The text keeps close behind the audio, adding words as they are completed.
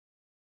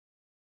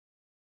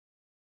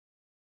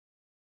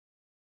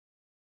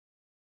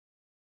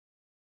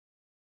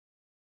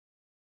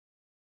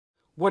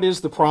What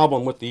is the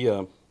problem with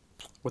the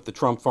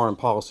Trump foreign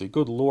policy?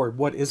 Good Lord,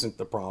 what isn't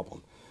the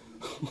problem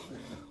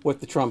with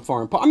the Trump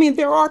foreign policy? I mean,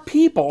 there are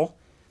people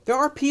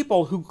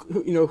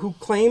who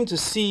claim to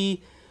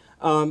see,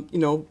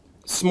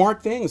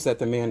 smart things that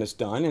the man has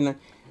done, and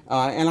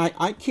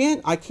I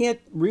can't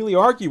really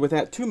argue with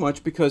that too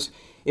much because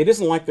it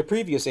isn't like the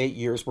previous 8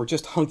 years were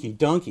just hunky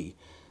dunky.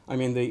 I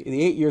mean, the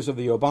 8 years of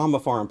the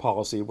Obama foreign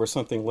policy were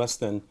something less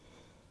than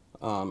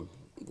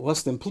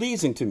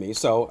pleasing to me.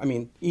 So, I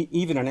mean,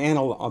 even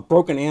a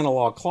broken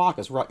analog clock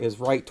is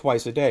right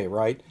twice a day,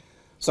 right?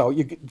 So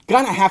you're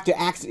gonna have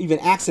to even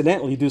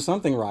accidentally do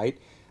something right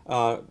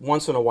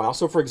once in a while.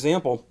 So, for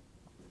example,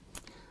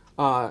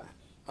 uh,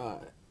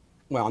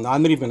 well, no,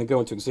 I'm not even going to go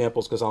into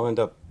examples because I'll end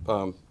up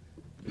uh,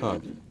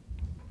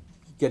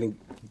 getting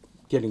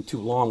too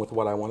long with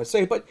what I want to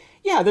say. But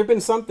yeah, there have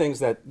been some things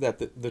that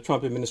the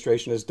Trump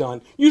administration has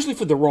done, usually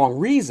for the wrong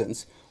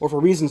reasons or for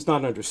reasons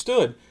not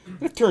understood,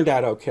 that have turned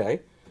out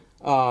okay.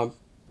 Uh,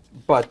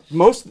 but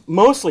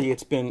mostly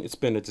it's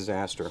been a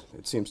disaster,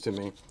 it seems to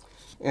me.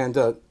 And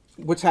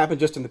what's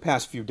happened just in the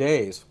past few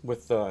days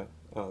with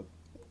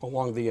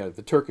along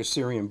the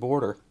Turkish-Syrian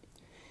border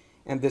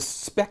and this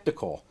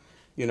spectacle,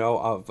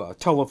 of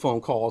telephone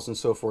calls and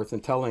so forth,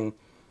 and telling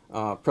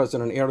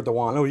President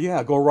Erdogan, "Oh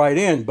yeah, go right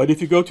in, but if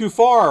you go too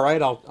far,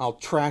 right, I'll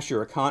trash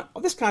your account."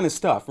 This kind of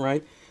stuff,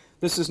 right?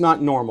 This is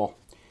not normal.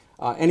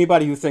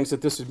 Anybody who thinks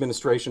that this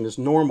administration is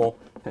normal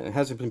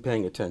hasn't been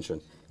paying attention.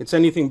 It's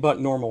anything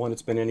but normal, and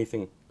it's been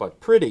anything but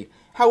pretty.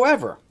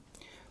 However,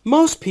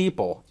 most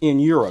people in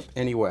Europe,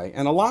 anyway,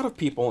 and a lot of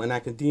people in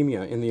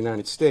academia in the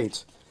United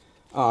States,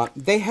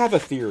 they have a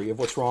theory of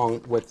what's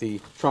wrong with the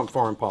Trump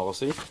foreign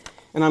policy.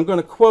 And I'm going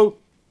to quote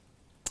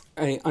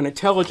an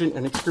intelligent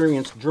and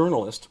experienced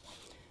journalist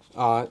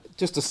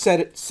just to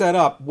set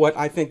up what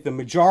I think the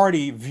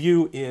majority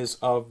view is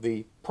of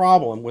the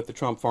problem with the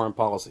Trump foreign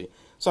policy.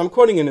 So I'm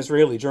quoting an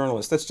Israeli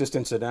journalist. That's just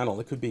incidental.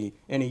 It could be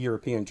any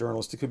European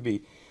journalist. It could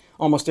be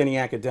almost any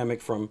academic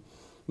from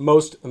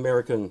most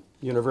American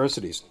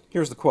universities.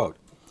 Here's the quote.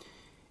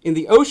 "In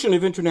the ocean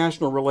of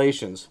international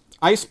relations,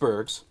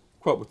 icebergs,"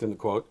 quote within the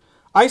quote,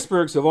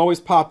 "icebergs have always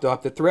popped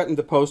up that threatened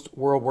the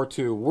post-World War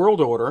II world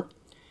order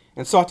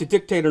and sought to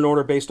dictate an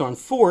order based on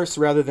force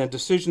rather than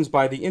decisions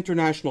by the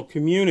international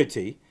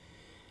community,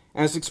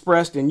 as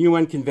expressed in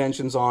UN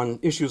conventions on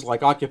issues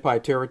like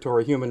occupied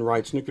territory, human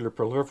rights, nuclear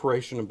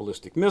proliferation, and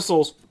ballistic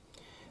missiles.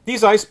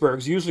 These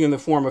icebergs, usually in the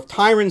form of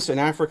tyrants in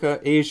Africa,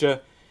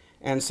 Asia,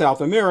 and South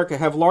America,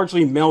 have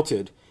largely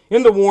melted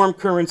in the warm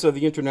currents of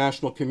the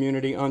international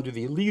community under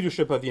the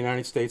leadership of the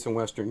United States and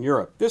Western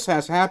Europe. This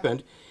has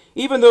happened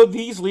even though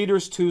these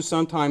leaders too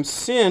sometimes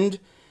sinned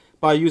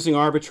by using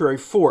arbitrary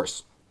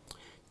force."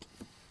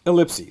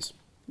 Ellipses.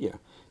 Yeah.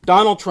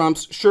 "Donald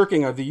Trump's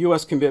shirking of the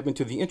U.S. commitment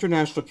to the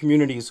international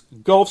community's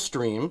Gulf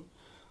Stream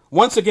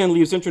once again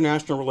leaves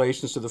international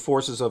relations to the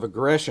forces of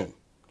aggression.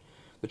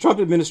 The Trump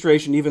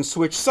administration even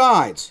switched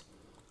sides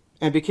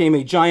and became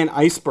a giant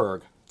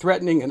iceberg,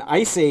 threatening an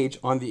ice age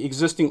on the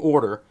existing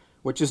order,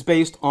 which is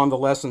based on the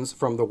lessons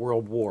from the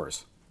world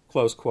wars."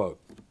 Close quote.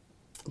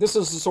 This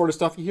is the sort of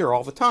stuff you hear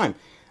all the time.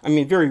 I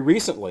mean,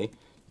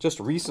 just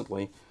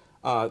recently,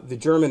 the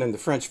German and the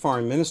French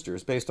foreign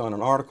ministers, based on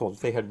an article that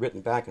they had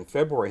written back in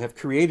February, have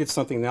created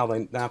something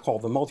they now call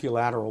the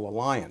Multilateral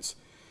Alliance.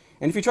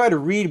 And if you try to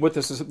read what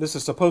this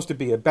is supposed to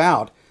be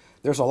about,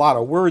 there's a lot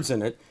of words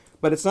in it,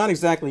 but it's not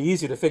exactly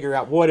easy to figure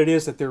out what it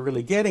is that they're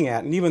really getting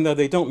at. And even though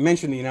they don't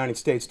mention the United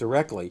States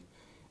directly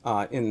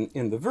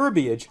in the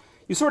verbiage,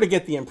 you sort of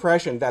get the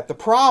impression that the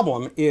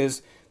problem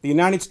is the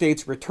United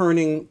States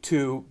returning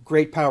to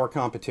great power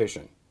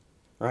competition,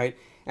 right?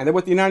 And that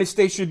what the United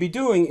States should be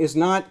doing is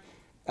not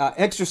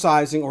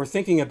exercising or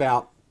thinking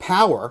about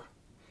power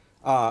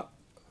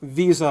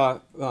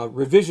vis-a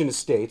revisionist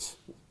states,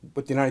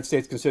 what the United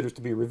States considers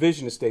to be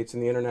revisionist states in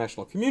the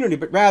international community,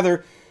 but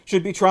rather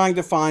should be trying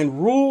to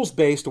find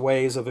rules-based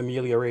ways of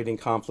ameliorating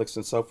conflicts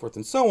and so forth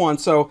and so on.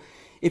 So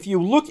if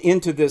you look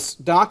into this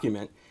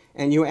document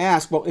and you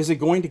ask, well, is it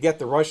going to get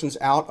the Russians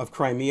out of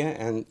Crimea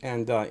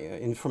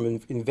and from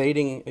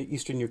invading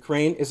eastern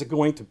Ukraine? Is it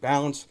going to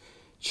balance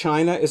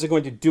China? Is it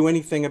going to do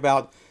anything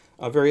about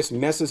various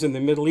messes in the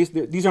Middle East?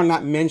 These are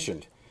not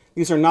mentioned.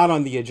 These are not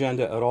on the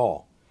agenda at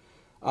all.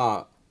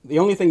 The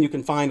only thing you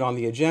can find on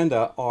the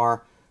agenda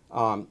are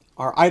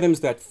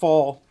items that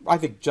fall, I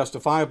think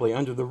justifiably,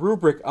 under the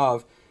rubric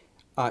of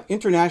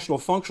international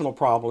functional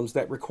problems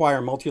that require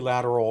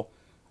multilateral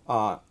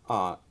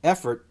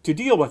effort to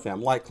deal with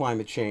them, like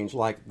climate change,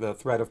 like the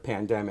threat of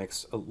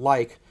pandemics,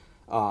 like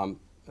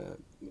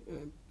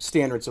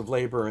standards of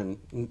labor and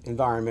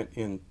environment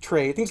in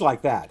trade, things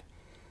like that.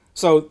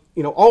 So,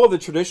 all of the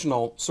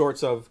traditional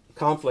sorts of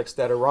conflicts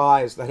that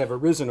arise, that have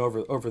arisen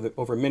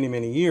over many,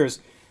 many years,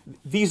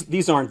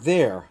 these aren't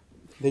there.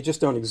 They just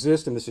don't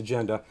exist in this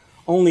agenda.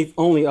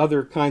 Only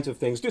other kinds of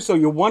things do. So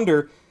you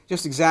wonder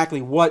just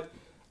exactly what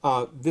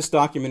this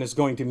document is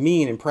going to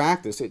mean in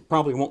practice. It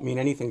probably won't mean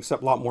anything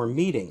except a lot more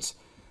meetings.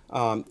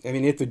 I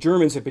mean, if the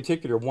Germans in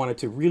particular wanted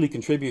to really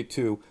contribute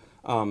to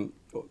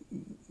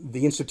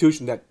the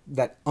institution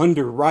that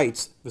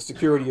underwrites the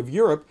security of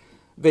Europe,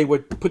 they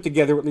would put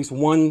together at least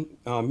one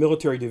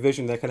military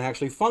division that can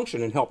actually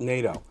function and help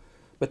NATO.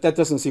 But that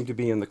doesn't seem to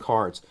be in the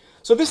cards.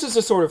 So this is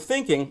the sort of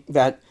thinking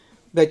that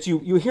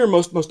you hear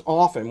most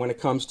often when it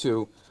comes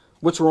to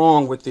what's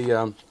wrong with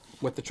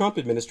the Trump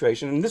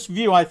administration. And this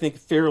view, I think,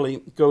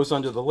 fairly goes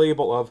under the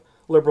label of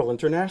liberal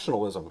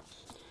internationalism.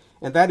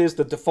 And that is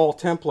the default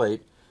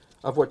template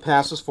of what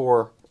passes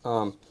for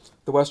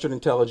the Western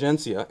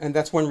intelligentsia. And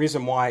that's one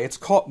reason why it's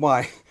called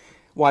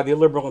why the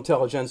liberal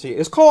intelligentsia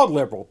is called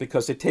liberal,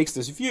 because it takes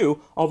this view,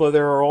 although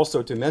there are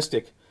also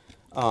domestic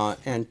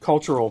and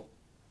cultural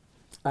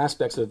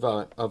aspects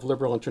of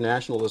liberal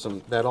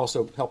internationalism that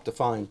also help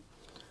define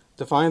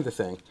the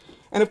thing.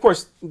 And of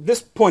course,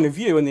 this point of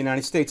view in the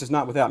United States is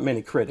not without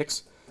many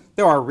critics.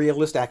 There are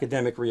realists,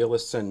 academic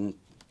realists, and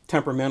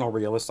temperamental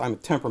realists. I'm a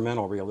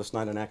temperamental realist,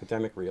 not an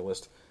academic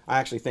realist. I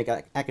actually think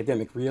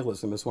academic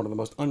realism is one of the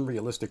most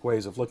unrealistic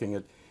ways of looking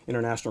at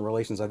international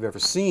relations I've ever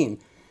seen,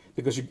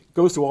 because you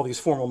go through all these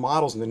formal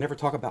models and they never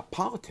talk about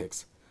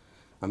politics.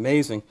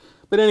 Amazing.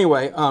 But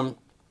anyway, and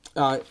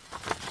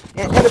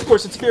of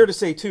course, it's fair to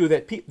say, too,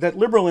 that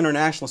liberal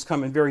internationalists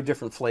come in very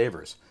different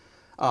flavors,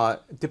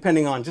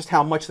 depending on just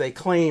how much they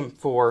claim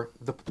for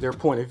their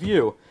point of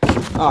view.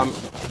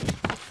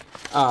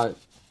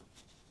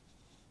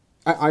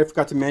 I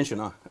forgot to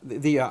mention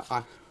the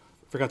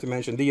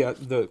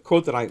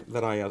quote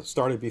that I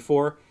started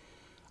before.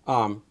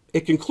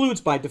 It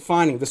concludes by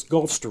defining this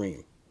Gulf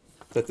Stream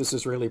that this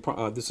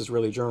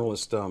Israeli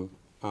journalist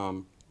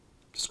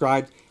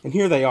described, and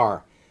here they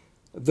are: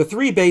 the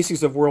three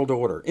bases of world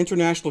order: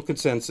 international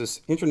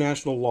consensus,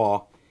 international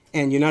law,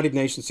 and United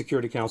Nations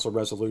Security Council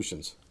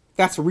resolutions.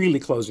 That's really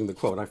closing the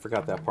quote. I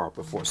forgot that part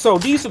before. So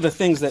these are the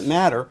things that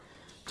matter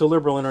to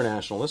liberal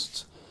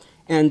internationalists,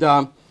 and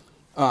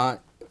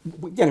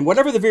again,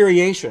 whatever the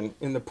variation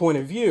in the point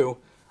of view,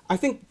 I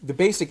think the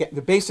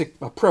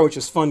basic approach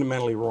is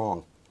fundamentally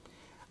wrong.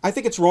 I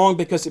think it's wrong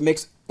because it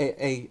makes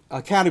a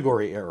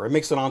category error. It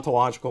makes an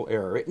ontological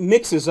error. It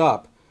mixes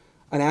up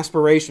an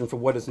aspiration for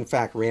what is in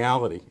fact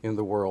reality in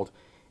the world,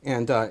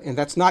 and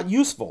that's not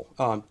useful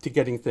to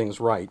getting things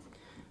right.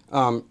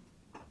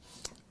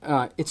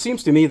 It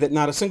seems to me that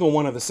not a single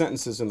one of the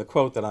sentences in the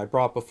quote that I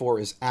brought before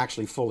is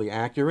actually fully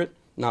accurate,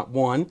 not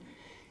one.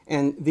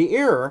 And the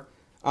error,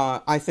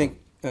 I think,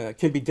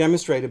 can be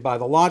demonstrated by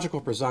the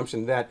logical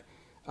presumption that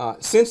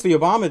since the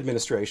Obama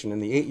administration, in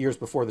the 8 years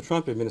before the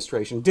Trump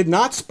administration, did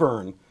not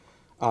spurn,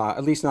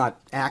 at least not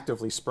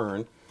actively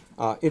spurn,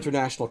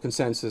 international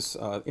consensus,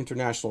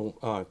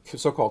 international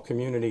so-called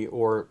community,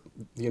 or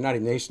the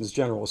United Nations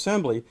General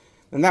Assembly,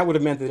 then that would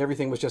have meant that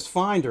everything was just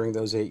fine during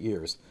those 8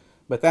 years.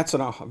 But that's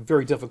a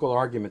very difficult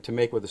argument to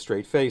make with a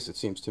straight face, it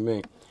seems to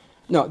me.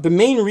 No, the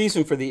main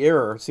reason for the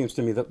error, it seems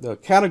to me, the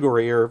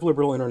category error of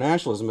liberal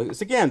internationalism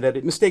is, again, that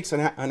it mistakes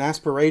an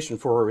aspiration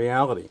for a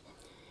reality.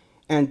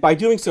 And by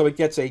doing so, it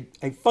gets a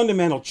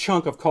fundamental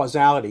chunk of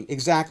causality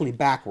exactly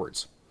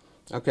backwards.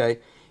 Okay?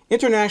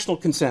 International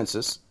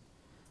consensus,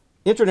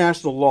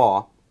 international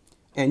law,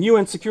 and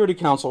UN Security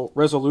Council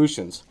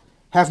resolutions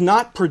have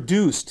not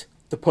produced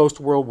the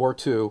post-World War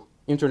II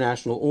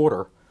international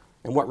order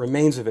and what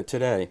remains of it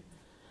today.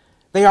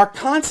 They are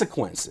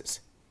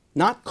consequences,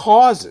 not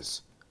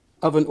causes,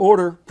 of an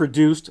order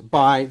produced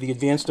by the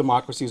advanced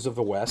democracies of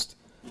the West,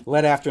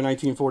 led after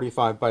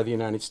 1945 by the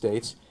United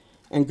States,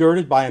 and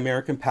girded by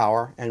American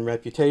power and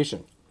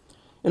reputation.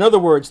 In other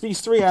words, these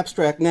three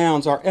abstract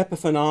nouns are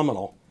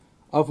epiphenomenal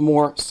of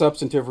more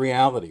substantive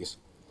realities.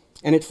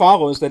 And it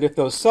follows that if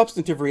those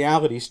substantive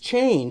realities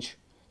change,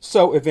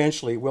 so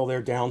eventually will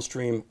their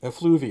downstream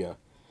effluvia.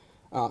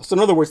 So in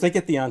other words, they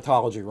get the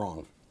ontology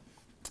wrong.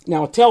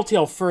 Now, a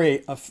telltale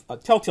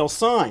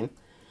sign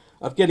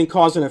of getting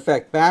cause and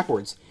effect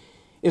backwards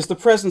is the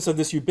presence of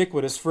this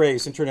ubiquitous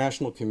phrase,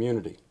 international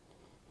community.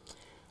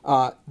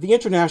 The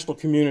international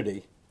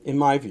community, in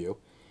my view,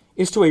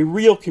 is to a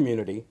real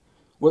community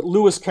what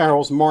Lewis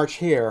Carroll's March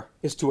hare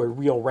is to a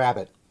real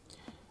rabbit.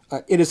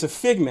 It is a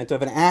figment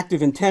of an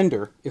active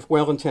intender, if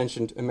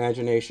well-intentioned,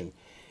 imagination.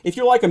 If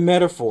you like a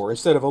metaphor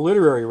instead of a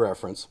literary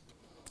reference,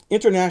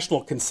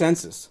 international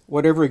consensus,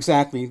 whatever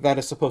exactly that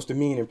is supposed to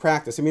mean in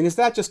practice, I mean, is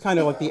that just kind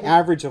of like the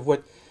average of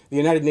what the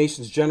United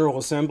Nations General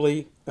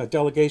Assembly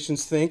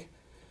delegations think?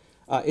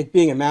 It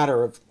being a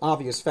matter of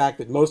obvious fact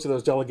that most of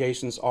those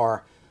delegations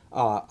are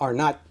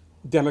not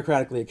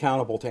democratically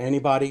accountable to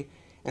anybody,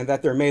 and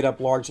that they're made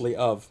up largely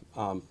of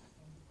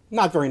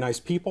not very nice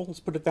people, let's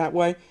put it that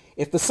way.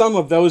 If the sum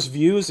of those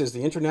views is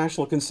the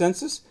international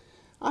consensus,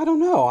 I don't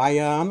know.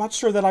 I'm not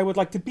sure that I would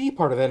like to be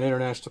part of that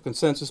international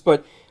consensus.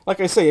 But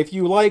like I say, if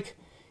you like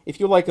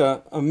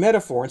a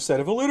metaphor instead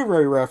of a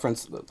literary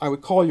reference, I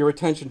would call your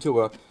attention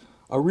to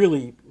a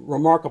really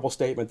remarkable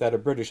statement that a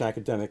British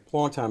academic a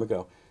long time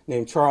ago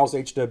named Charles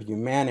H.W.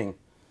 Manning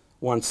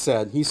once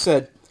said. He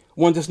said,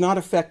 "One does not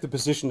affect the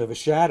position of a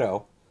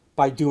shadow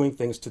by doing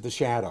things to the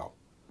shadow."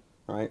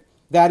 Right?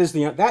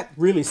 That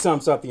really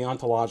sums up the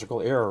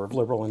ontological error of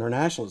liberal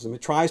internationalism.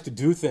 It tries to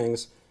do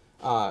things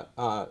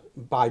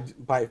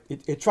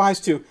it tries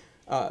to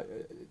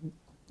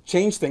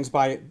change things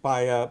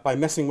by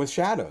messing with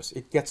shadows.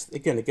 It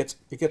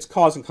gets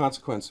cause and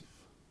consequence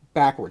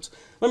backwards.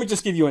 Let me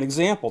just give you an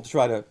example to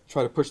try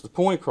to push the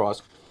point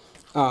across.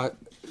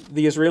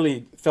 The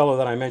Israeli fellow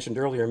that I mentioned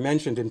earlier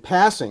mentioned in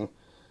passing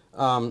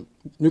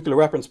nuclear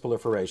weapons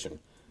proliferation,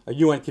 a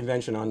UN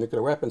Convention on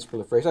Nuclear Weapons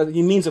Proliferation.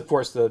 He means, of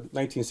course, the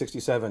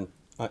 1967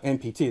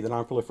 NPT, the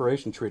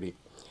Non-Proliferation Treaty.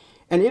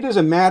 And it is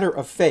a matter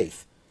of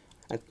faith,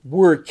 a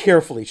word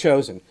carefully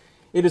chosen.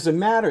 It is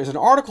an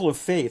article of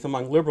faith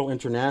among liberal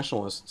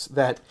internationalists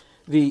that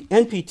the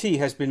NPT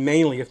has been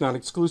mainly, if not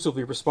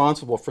exclusively,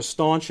 responsible for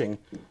staunching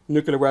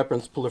nuclear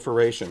weapons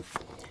proliferation.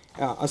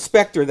 A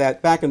specter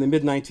that back in the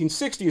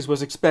mid-1960s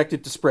was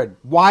expected to spread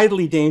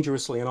widely,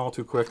 dangerously, and all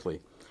too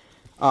quickly.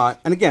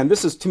 And again,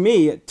 this is, to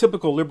me, a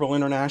typical liberal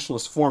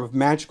internationalist form of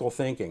magical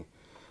thinking,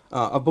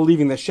 of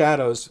believing that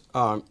shadows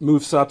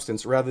move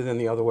substance rather than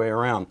the other way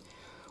around.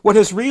 What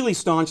has really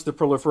staunched the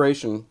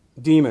proliferation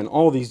demon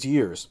all these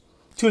years,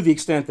 to the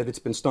extent that it's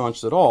been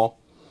staunched at all,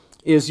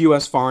 is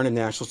U.S. foreign and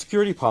national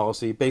security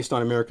policy based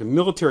on American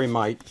military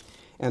might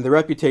and the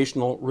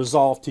reputational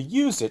resolve to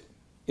use it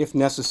if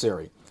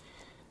necessary.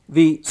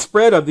 The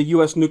spread of the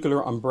U.S.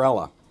 nuclear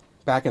umbrella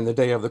back in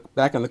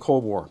the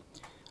Cold War,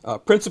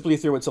 principally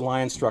through its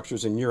alliance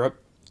structures in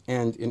Europe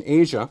and in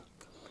Asia,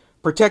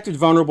 protected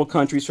vulnerable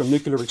countries from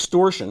nuclear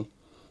extortion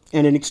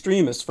and in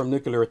extremists from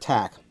nuclear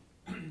attack.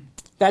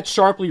 That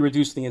sharply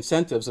reduced the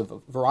incentives of a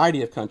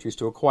variety of countries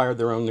to acquire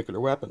their own nuclear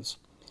weapons.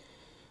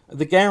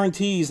 The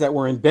guarantees that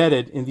were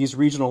embedded in these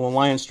regional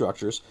alliance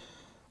structures,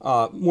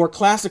 more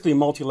classically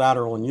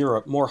multilateral in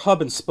Europe, more hub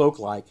and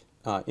spoke-like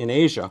in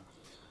Asia,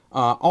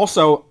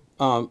 also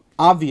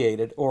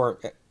obviated or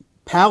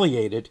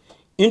palliated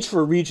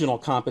intra-regional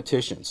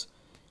competitions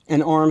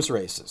and arms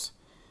races,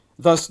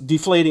 thus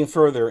deflating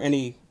further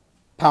any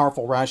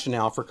powerful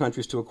rationale for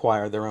countries to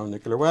acquire their own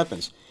nuclear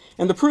weapons.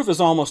 And the proof is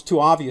almost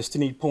too obvious to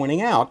need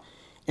pointing out,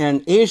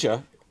 and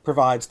Asia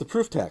provides the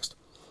proof text.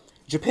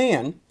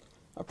 Japan,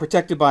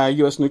 protected by a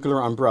U.S. nuclear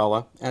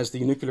umbrella as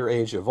the nuclear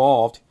age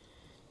evolved,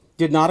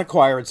 did not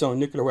acquire its own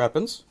nuclear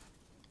weapons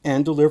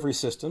and delivery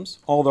systems,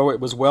 although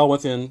it was well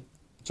within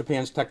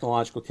Japan's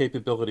technological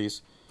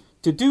capabilities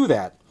to do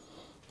that.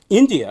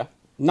 India,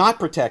 not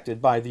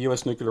protected by the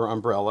U.S. nuclear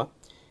umbrella,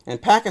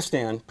 and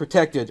Pakistan,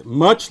 protected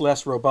much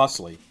less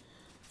robustly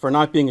for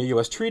not being a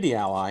U.S. treaty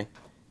ally,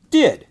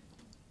 did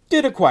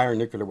acquire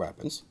nuclear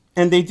weapons,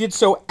 and they did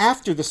so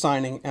after the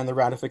signing and the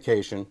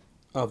ratification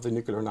of the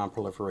Nuclear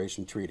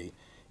Non-Proliferation Treaty.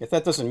 If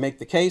that doesn't make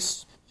the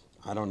case,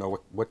 I don't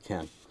know what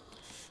can.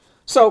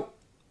 So,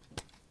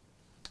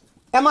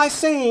 am I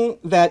saying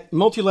that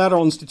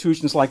multilateral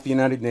institutions like the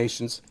United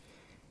Nations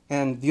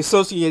and the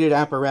associated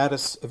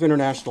apparatus of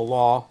international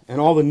law and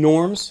all the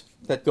norms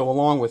that go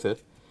along with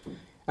it,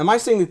 am I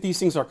saying that these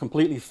things are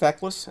completely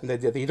feckless and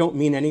that they don't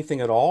mean anything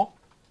at all?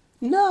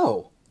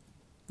 No,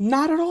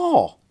 not at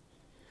all.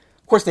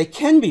 Of course, they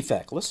can be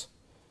feckless.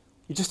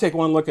 You just take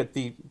one look at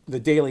the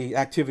daily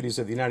activities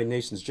of the United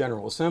Nations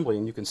General Assembly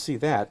and you can see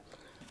that.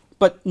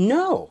 But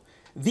no,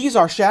 these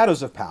are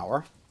shadows of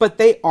power, but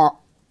they are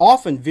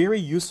often very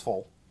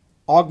useful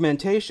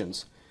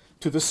augmentations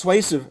to the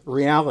suasive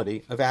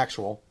reality of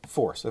actual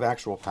force, of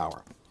actual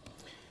power.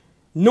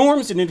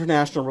 Norms in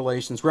international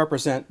relations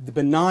represent the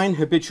benign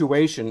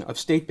habituation of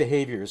state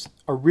behaviors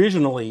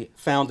originally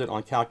founded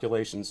on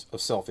calculations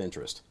of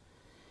self-interest.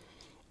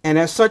 And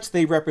as such,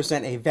 they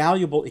represent a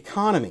valuable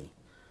economy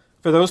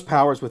for those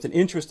powers with an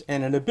interest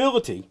and an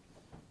ability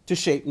to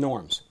shape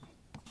norms.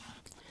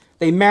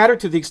 They matter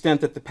to the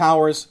extent that the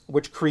powers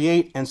which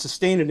create and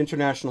sustain an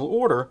international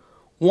order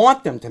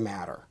want them to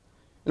matter.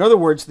 In other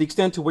words, the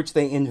extent to which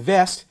they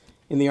invest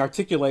in the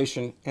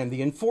articulation and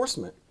the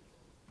enforcement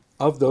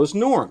of those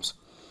norms.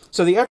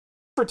 So the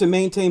effort to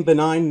maintain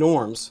benign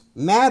norms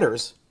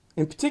matters,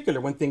 in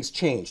particular, when things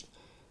changed.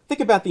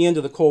 Think about the end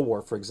of the Cold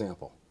War, for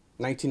example,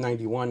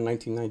 1991,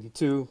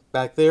 1992,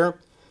 back there.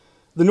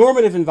 The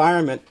normative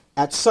environment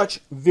at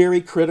such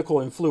very critical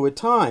and fluid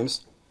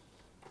times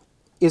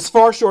is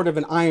far short of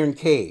an iron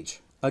cage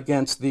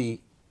against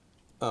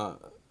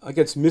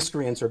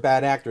miscreants or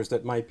bad actors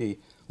that might be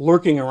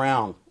lurking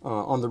around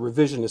on the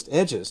revisionist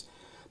edges.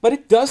 But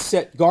it does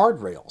set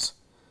guardrails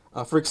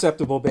for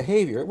acceptable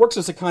behavior. It works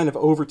as a kind of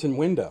Overton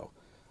window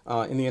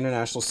in the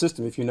international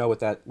system, if you know what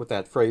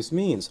that phrase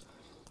means.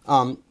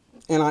 And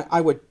I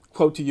would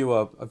quote to you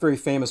a very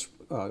famous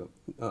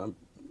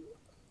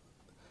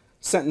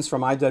sentence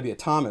from I.W.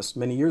 Thomas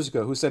many years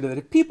ago, who said that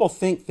if people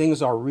think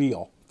things are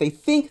real, they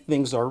think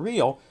things are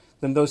real,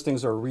 then those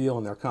things are real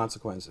in their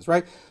consequences,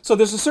 right? So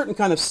there's a certain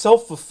kind of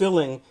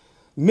self-fulfilling,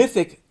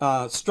 mythic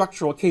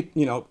structural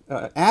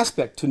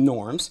aspect to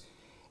norms,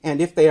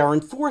 and if they are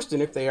enforced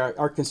and if they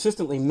are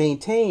consistently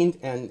maintained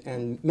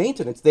and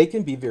maintenance, they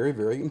can be very,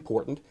 very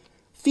important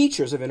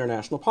features of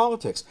international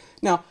politics.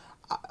 Now,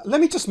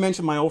 let me just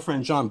mention my old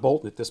friend John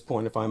Bolton at this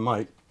point, if I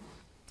might.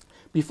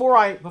 Before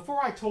I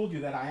told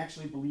you that I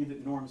actually believe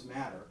that norms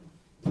matter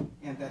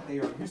and that they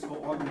are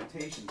useful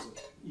augmentations,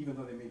 even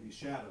though they may be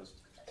shadows,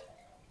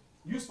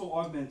 useful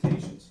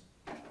augmentations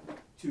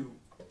to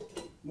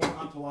more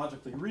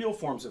ontologically real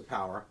forms of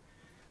power.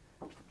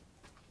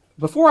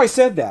 Before I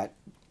said that,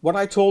 what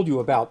I told you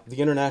about the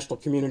international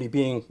community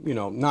being,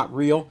 not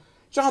real,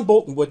 John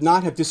Bolton would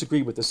not have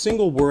disagreed with a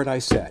single word I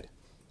said.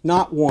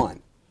 Not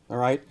one. All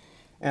right?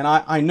 And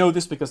I know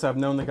this because I've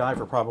known the guy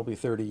for probably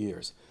 30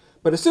 years.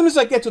 But as soon as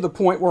I get to the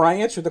point where I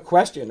answer the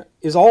question,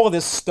 is all of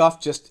this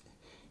stuff just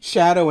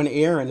shadow and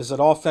air, and is it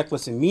all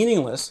feckless and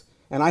meaningless?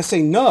 And I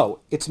say no,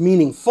 it's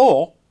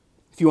meaningful,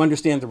 if you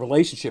understand the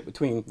relationship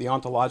between the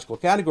ontological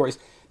categories.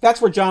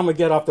 That's where John would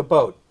get off the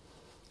boat.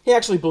 He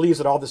actually believes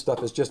that all this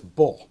stuff is just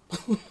bull,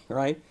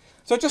 right?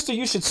 So just so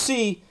you should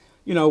see,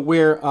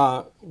 where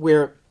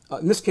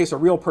in this case, a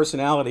real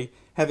personality,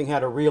 having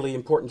had a really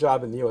important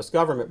job in the U.S.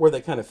 government, where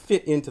they kind of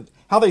fit into,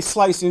 how they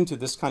slice into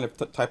this kind of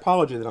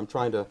typology that I'm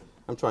trying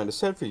to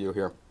set for you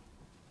here.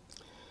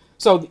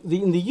 So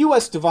in the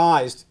U.S.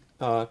 devised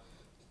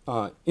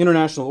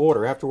international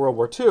order after World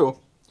War II,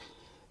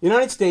 the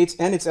United States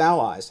and its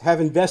allies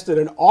have invested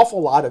an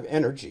awful lot of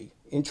energy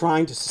in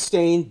trying to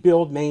sustain,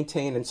 build,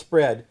 maintain, and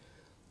spread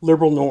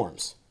liberal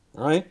norms,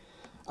 all right?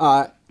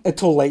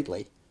 Until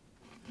lately,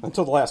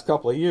 until the last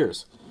couple of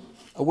years,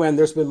 when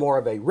there's been more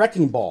of a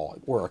wrecking ball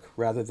at work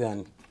rather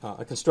than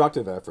a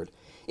constructive effort.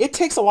 It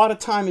takes a lot of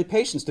time and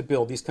patience to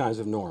build these kinds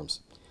of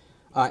norms.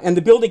 And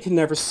the building can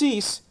never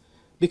cease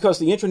because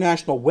the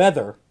international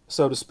weather,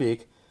 so to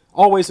speak,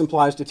 always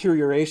implies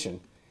deterioration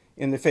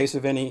in the face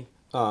of any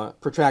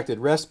protracted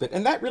respite.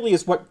 And that really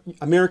is what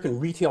American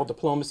retail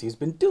diplomacy has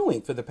been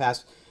doing for the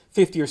past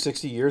 50 or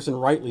 60 years,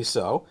 and rightly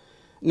so.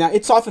 Now,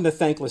 it's often a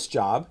thankless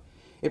job.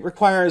 It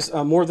requires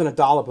more than a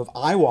dollop of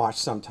eyewash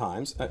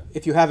sometimes.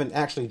 If you haven't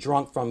actually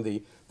drunk from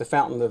the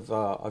fountain of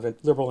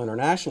liberal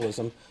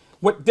internationalism,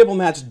 what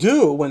diplomats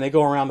do when they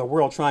go around the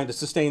world trying to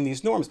sustain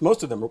these norms,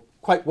 most of them are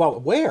quite well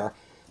aware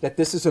that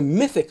this is a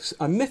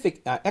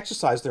mythic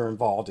exercise they're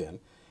involved in,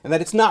 and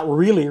that it's not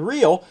really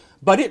real,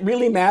 but it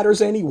really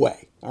matters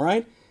anyway, all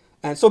right?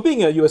 And so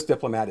being a U.S.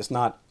 diplomat is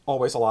not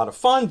always a lot of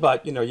fun,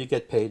 but, you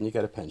get paid and you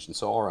get a pension,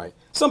 so all right.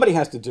 Somebody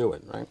has to do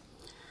it, right?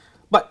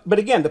 But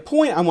again, the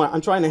point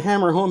I'm trying to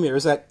hammer home here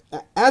is that,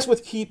 as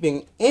with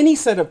keeping any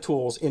set of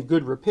tools in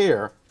good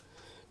repair,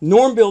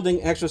 norm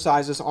building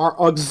exercises are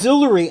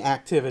auxiliary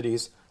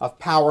activities of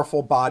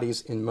powerful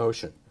bodies in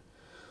motion.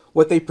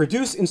 What they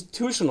produce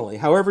institutionally,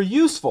 however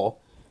useful,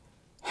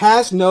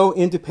 has no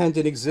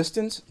independent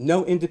existence,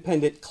 no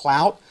independent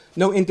clout,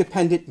 no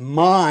independent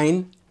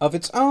mind of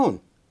its own.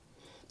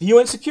 The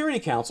UN Security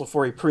Council,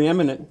 for a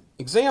preeminent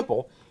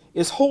example,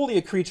 is wholly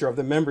a creature of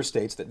the member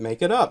states that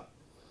make it up.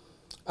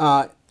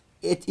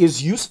 It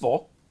is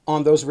useful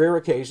on those rare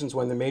occasions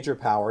when the major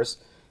powers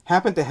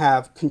happen to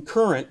have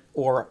concurrent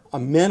or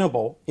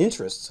amenable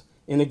interests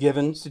in a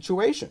given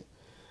situation.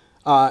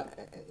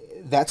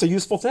 That's a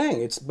useful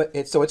thing.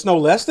 So it's no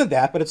less than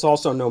that, but it's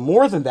also no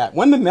more than that.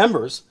 When the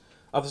members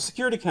of the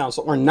Security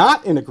Council are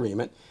not in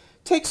agreement,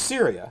 take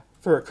Syria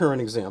for a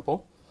current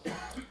example.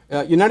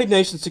 United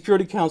Nations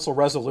Security Council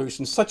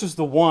resolutions, such as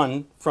the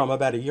one from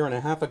about a year and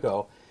a half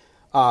ago,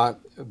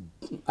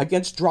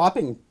 against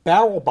dropping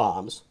barrel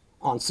bombs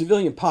on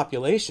civilian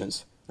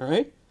populations, all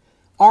right,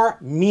 are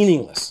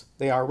meaningless.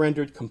 They are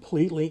rendered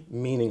completely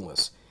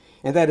meaningless.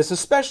 And that is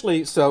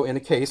especially so in a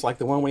case like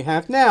the one we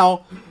have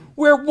now,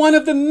 where one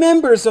of the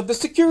members of the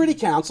Security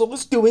Council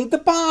is doing the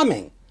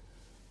bombing.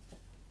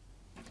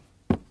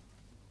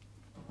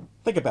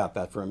 Think about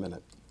that for a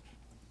minute.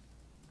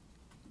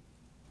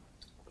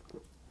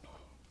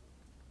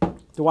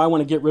 Do I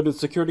want to get rid of the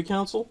Security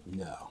Council?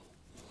 No.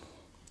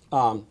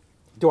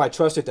 Do I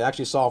trust it to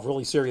actually solve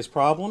really serious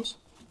problems?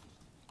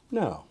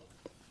 No.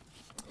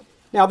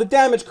 Now, the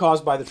damage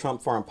caused by the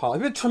Trump foreign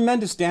policy,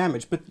 tremendous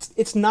damage, but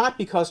it's not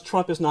because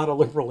Trump is not a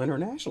liberal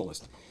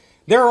internationalist.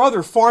 There are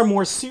other far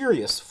more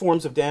serious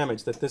forms of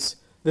damage that this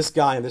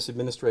guy and this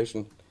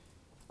administration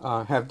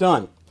have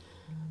done.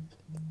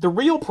 The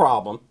real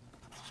problem,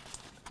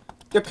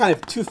 there are kind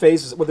of two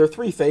phases, well, there are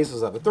three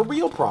phases of it. The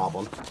real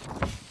problem,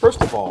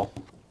 first of all,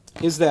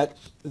 is that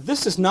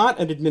this is not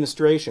an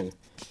administration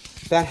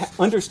that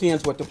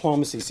understands what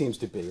diplomacy seems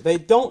to be. They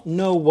don't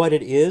know what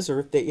it is,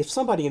 or if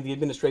somebody in the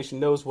administration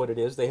knows what it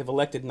is, they have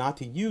elected not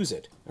to use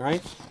it. All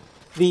right.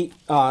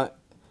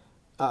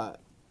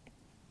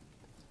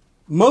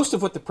 Most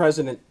of what the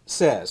president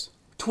says,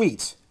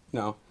 tweets,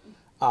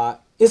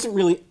 isn't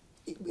really.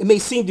 It may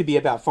seem to be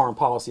about foreign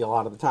policy a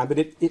lot of the time, but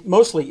it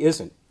mostly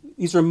isn't.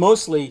 These are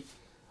mostly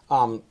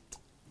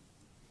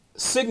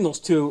signals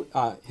to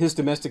his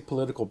domestic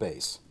political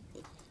base.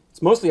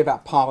 It's mostly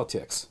about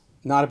politics,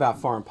 not about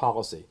foreign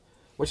policy,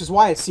 which is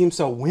why it seems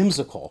so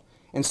whimsical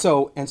and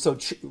so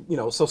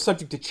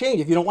subject to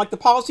change. If you don't like the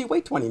policy,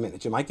 wait 20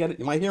 minutes. You might get it.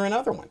 You might hear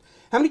another one.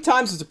 How many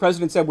times has the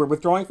president said we're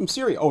withdrawing from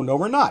Syria? Oh, no,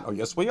 we're not. Oh,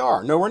 yes, we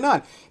are. No, we're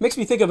not. It makes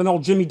me think of an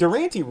old Jimmy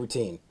Durante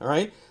routine. All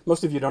right.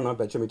 Most of you don't know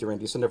about Jimmy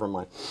Durante, so never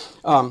mind.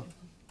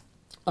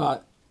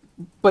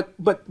 But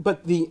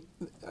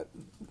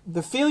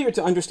the failure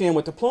to understand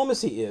what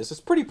diplomacy is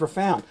pretty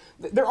profound.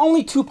 There are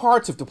only two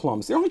parts of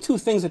diplomacy. There are only two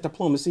things that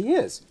diplomacy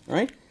is.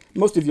 Right.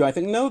 Most of you, I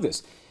think, know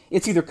this.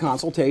 It's either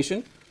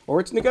consultation or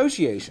it's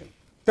negotiation.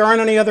 there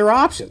aren't any other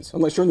options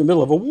unless you're in the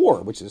middle of a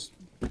war, which is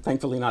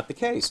thankfully not the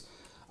case.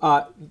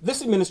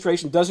 This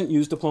administration doesn't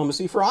use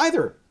diplomacy for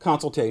either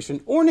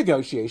consultation or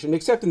negotiation,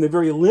 except in the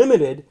very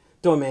limited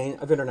domain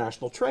of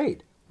international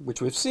trade,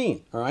 which we've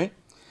seen, all right?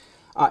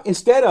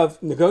 Instead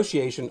of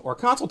negotiation or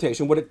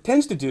consultation, what it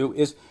tends to do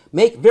is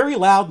make very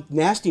loud,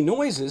 nasty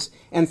noises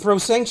and throw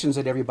sanctions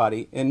at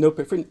everybody. And no,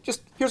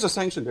 just here's a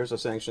sanction, there's a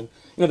sanction.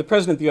 You know, the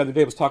president the other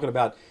day was talking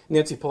about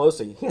Nancy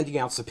Pelosi handing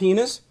out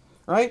subpoenas,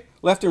 right?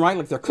 Left and right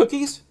like they're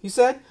cookies, he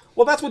said.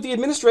 Well, that's what the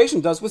administration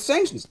does with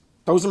sanctions.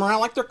 Throws them around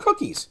like they're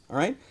cookies, all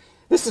right?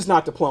 This is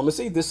not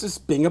diplomacy. This is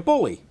being a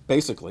bully,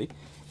 basically.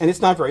 And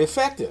it's not very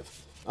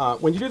effective.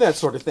 When you do that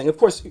sort of thing, of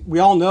course, we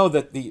all know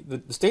that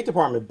the State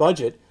Department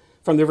budget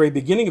from the very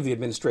beginning of the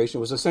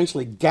administration was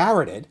essentially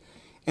garroted,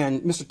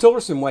 and Mr.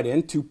 Tillerson went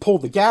in to pull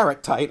the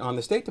garrote tight on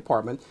the State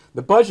Department.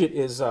 The budget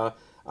is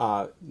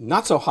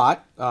not so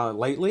hot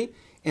lately,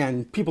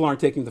 and people aren't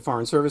taking the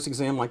Foreign Service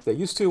exam like they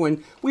used to,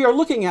 and we are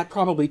looking at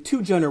probably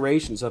 2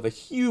 generations of a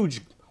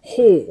huge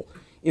hole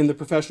in the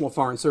professional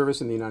foreign service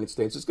in the United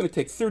States. It's going to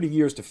take 30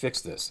 years to fix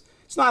this.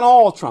 It's not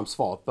all Trump's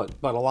fault, but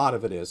a lot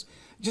of it is.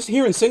 Just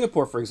here in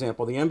Singapore, for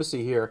example, the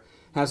embassy here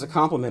has a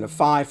complement of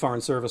 5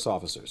 foreign service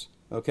officers,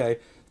 okay?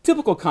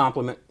 Typical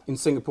complement in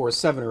Singapore is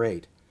 7 or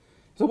 8.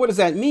 So what does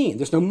that mean?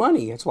 There's no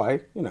money. That's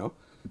why, you know,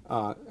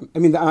 I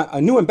mean,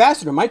 a new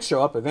ambassador might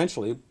show up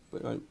eventually.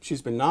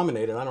 She's been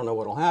nominated. I don't know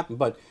what will happen.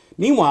 But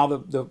meanwhile,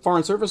 the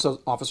foreign service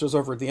officers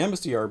over at the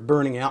embassy are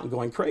burning out and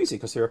going crazy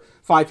because there are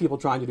 5 people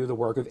trying to do the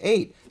work of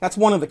 8. That's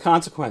one of the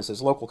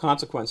consequences, local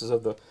consequences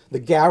of the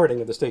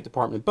garroting of the State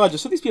Department budget.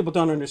 So these people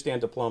don't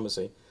understand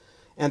diplomacy,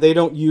 and they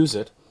don't use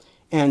it.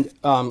 And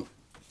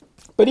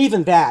but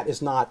even that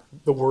is not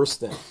the worst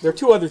thing. There are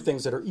 2 other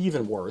things that are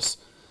even worse.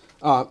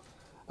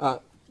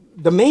 The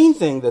main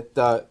thing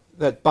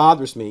that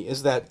bothers me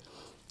is that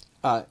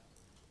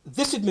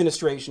this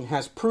administration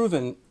has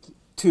proven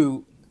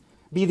to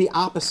be the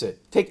opposite.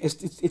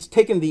 It's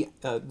taken the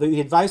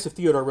advice of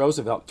Theodore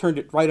Roosevelt, turned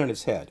it right on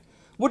its head.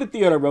 What did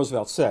Theodore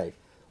Roosevelt say?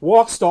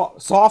 Walk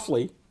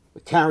softly,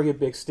 but carry a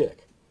big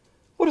stick.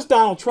 What does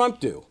Donald Trump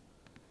do?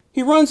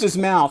 He runs his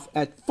mouth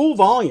at full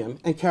volume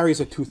and carries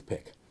a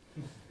toothpick.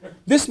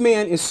 This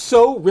man is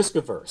so risk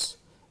averse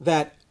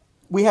that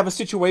we have a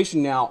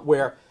situation now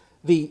where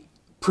the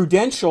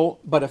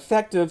prudential but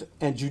effective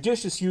and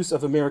judicious use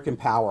of American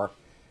power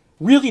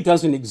really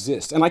doesn't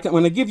exist. And I'm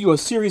going to give you a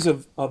series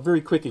of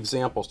very quick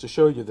examples to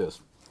show you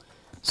this.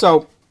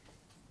 So,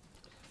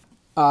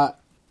 let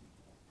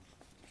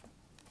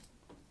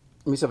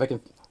me see if I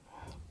can.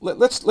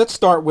 Let's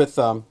start with.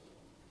 I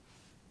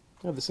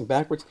have this thing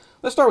backwards.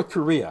 Let's start with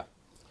Korea.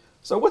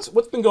 So what's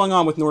been going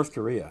on with North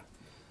Korea?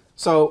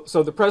 So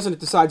the president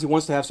decides he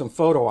wants to have some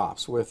photo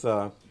ops with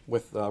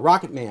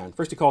Rocket Man.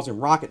 First he calls him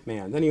Rocket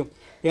Man. Then he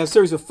has a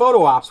series of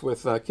photo ops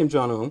with Kim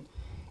Jong-un,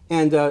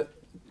 and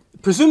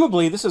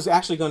presumably this is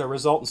actually going to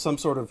result in some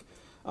sort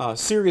of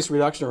serious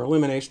reduction or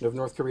elimination of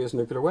North Korea's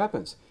nuclear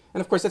weapons.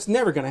 And of course that's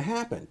never going to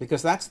happen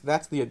because that's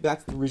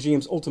the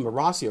regime's ultima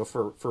ratio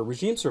for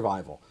regime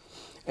survival.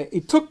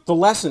 It took the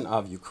lesson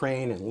of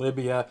Ukraine and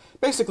Libya.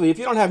 Basically, if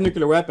you don't have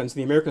nuclear weapons,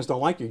 the Americans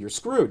don't like you, you're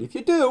screwed. If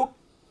you do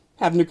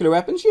have nuclear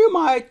weapons, you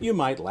might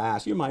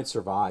last, you might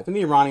survive. And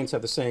the Iranians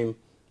have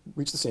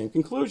reached the same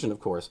conclusion,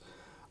 of course.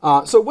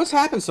 So what's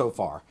happened so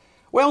far?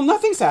 Well,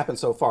 nothing's happened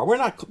so far. We're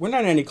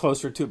not any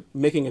closer to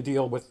making a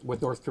deal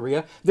with North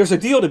Korea. There's a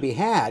deal to be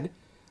had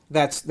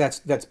that's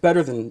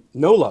better than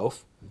no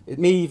loaf. It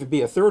may even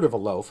be a third of a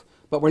loaf,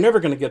 but we're never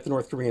going to get the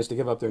North Koreans to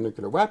give up their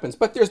nuclear weapons.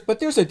 But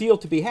there's a deal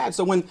to be had.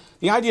 So when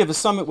the idea of a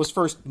summit was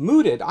first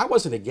mooted, I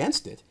wasn't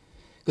against it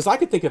because I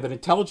could think of an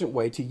intelligent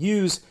way to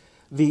use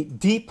the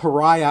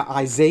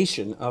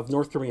de-pariahization of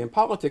North Korean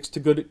politics to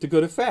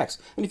good effects.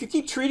 And if you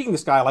keep treating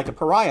this guy like a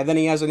pariah, then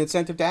he has an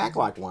incentive to act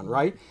like one,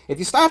 right? If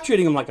you stop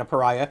treating him like a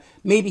pariah,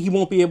 maybe he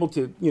won't be able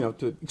to,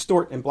 to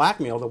extort and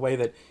blackmail the way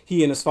that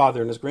he and his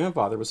father and his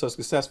grandfather were so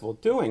successful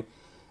at doing.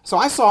 So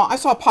I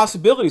saw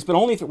possibilities, but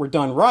only if it were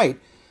done right.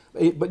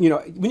 But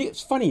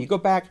it's funny. You go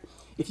back,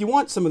 if you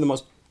want some of the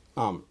most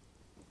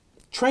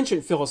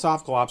trenchant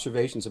philosophical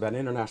observations about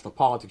international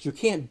politics, you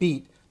can't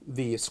beat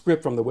the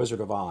script from The Wizard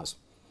of Oz.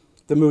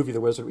 The movie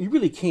The Wizard. You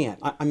really can't.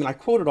 I mean, I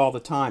quote it all the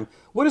time.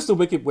 What does the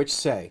Wicked Witch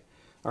say?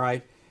 All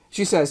right.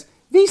 She says,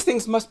 "These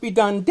things must be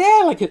done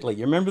delicately."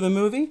 You remember the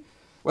movie?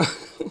 Well,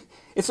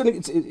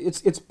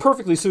 it's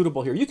perfectly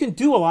suitable here. You can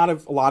do a lot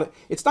of.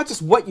 It's not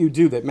just what you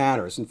do that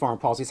matters in foreign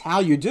policy. It's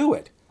how you do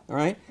it. All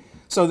right.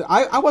 So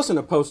I wasn't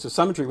opposed to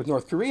summitry with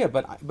North Korea,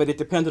 but it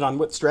depended on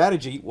what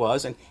strategy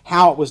was and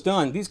how it was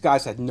done. These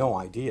guys had no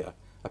idea,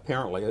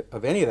 apparently,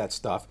 of any of that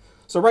stuff.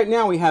 So right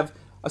now we have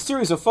a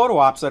series of photo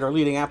ops that are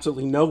leading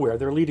absolutely nowhere.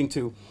 They're leading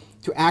to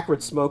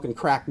acrid smoke and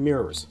cracked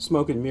mirrors.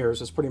 Smoke and mirrors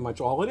is pretty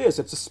much all it is.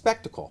 It's a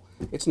spectacle.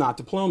 It's not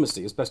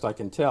diplomacy, as best I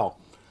can tell.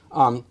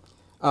 Of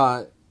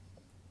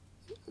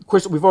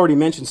course, we've already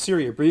mentioned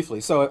Syria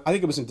briefly. So I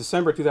think it was in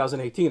December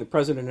 2018, the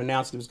president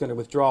announced he was going to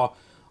withdraw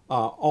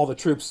all the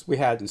troops we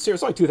had in Syria.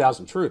 It's only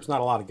 2,000 troops, not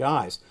a lot of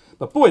guys.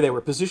 But boy, they were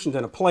positioned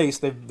in a place.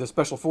 The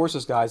Special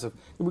Forces guys,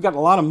 we got a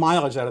lot of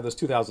mileage out of those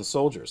 2,000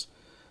 soldiers.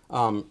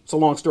 It's a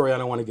long story. I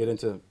don't want to get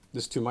into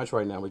this too much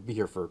right now. We'd be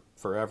here for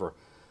forever.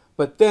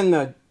 But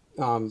then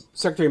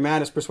Secretary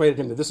Mattis persuaded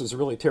him that this was a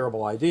really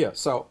terrible idea.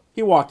 So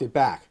he walked it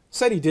back.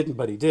 Said he didn't,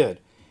 but he did.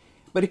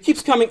 But it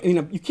keeps coming. You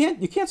know, you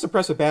can't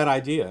suppress a bad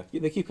idea.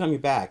 They keep coming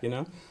back. You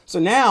know. So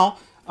now,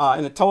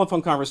 in a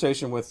telephone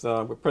conversation with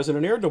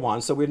President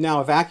Erdogan, so we've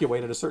now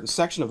evacuated a certain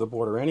section of the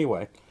border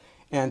anyway,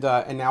 and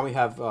now we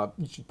have,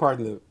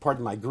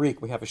 pardon my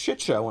Greek, we have a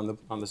shit show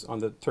on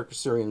the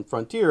Turkish-Syrian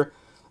frontier,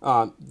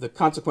 the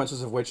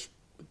consequences of which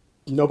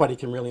nobody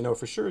can really know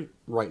for sure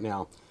right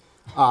now.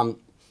 I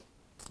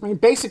mean,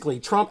 basically,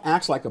 Trump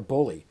acts like a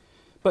bully,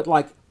 but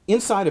like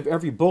inside of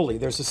every bully,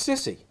 there's a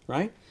sissy,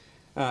 right?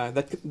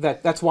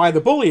 That's why the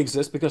bully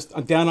exists, because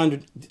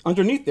down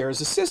underneath there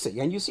is a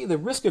sissy, and you see the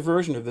risk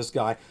aversion of this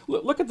guy.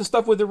 Look at the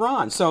stuff with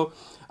Iran. So,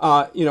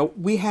 you know,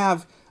 we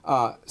have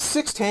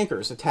 6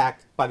 tankers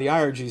attacked by the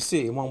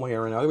IRGC in one way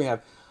or another. We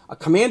have a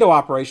commando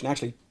operation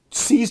actually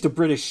seized a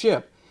British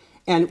ship,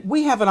 and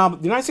we have the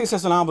United States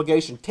has an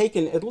obligation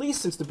taken at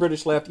least since the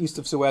British left east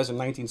of Suez in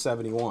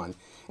 1971,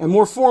 and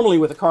more formally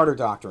with the Carter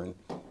Doctrine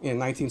in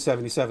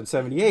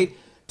 1977-78.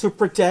 To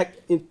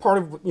protect, in part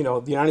of, you know,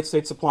 the United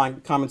States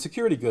supplying common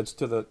security goods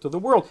to the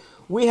world,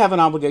 we have an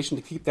obligation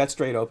to keep that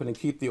strait open and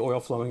keep the oil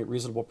flowing at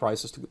reasonable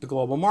prices to the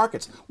global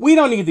markets. We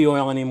don't need the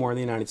oil anymore in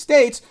the United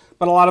States,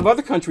 but a lot of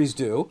other countries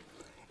do,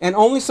 and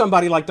only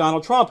somebody like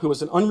Donald Trump, who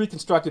is an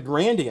unreconstructed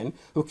Randian,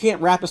 who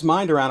can't wrap his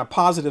mind around a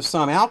positive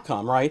sum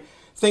outcome, right,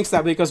 thinks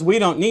that because we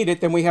don't need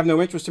it, then we have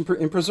no interest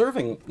in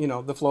preserving, you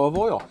know, the flow of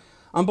oil.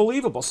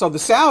 Unbelievable. So the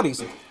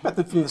Saudis,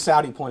 from the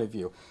Saudi point of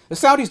view, the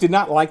Saudis did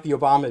not like the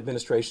Obama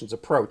administration's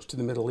approach to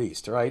the Middle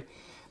East, right?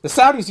 The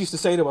Saudis used to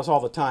say to us all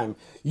the time,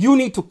 you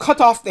need to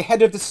cut off the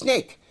head of the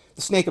snake.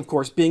 The snake, of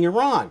course, being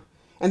Iran.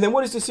 And then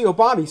what does he see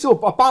Obama? You see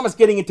Obama's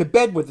getting into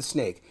bed with the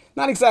snake.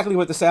 Not exactly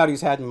what the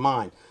Saudis had in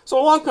mind.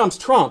 So along comes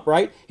Trump,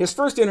 right? His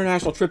first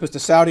international trip is to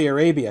Saudi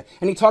Arabia,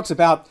 and he talks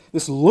about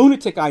this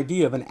lunatic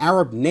idea of an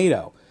Arab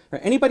NATO.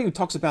 Anybody who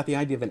talks about the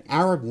idea of an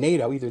Arab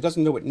NATO either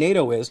doesn't know what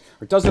NATO is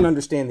or doesn't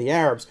understand the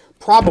Arabs,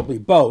 probably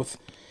both.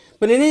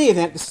 But in any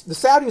event, the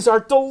Saudis are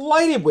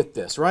delighted with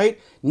this,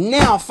 right?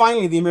 Now,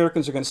 finally, the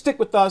Americans are going to stick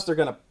with us. They're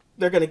going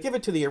to give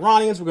it to the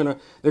Iranians.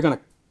 They're going to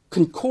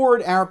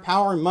concord our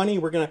power and money.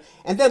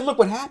 And then look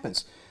what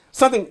happens.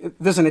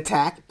 There's an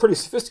attack, pretty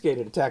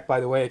sophisticated attack,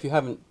 by the way. If you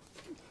haven't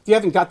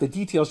got the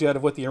details yet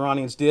of what the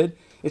Iranians did,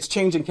 it's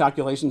changing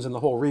calculations in the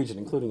whole region,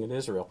 including in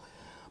Israel.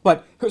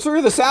 But so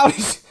are the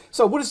Saudis.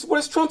 So what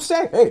does Trump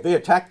say? Hey, they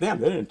attacked them.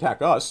 They didn't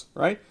attack us,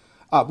 right?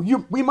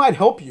 We might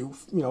help you,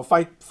 you know,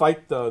 fight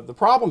the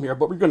problem here,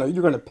 but you're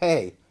gonna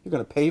pay. You're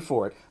gonna pay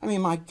for it. I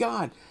mean, my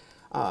God,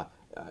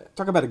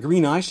 talk about a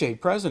green eye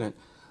shade president.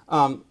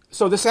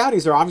 So the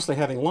Saudis are obviously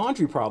having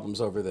laundry problems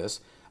over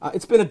this.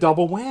 It's been a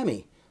double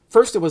whammy.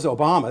 First it was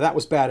Obama. That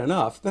was bad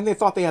enough. Then they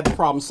thought they had the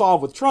problem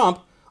solved with Trump.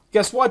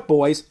 Guess what,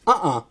 boys?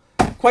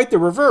 Quite the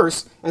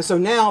reverse. And so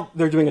now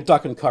they're doing a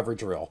duck and cover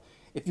drill.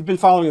 If you've been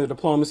following the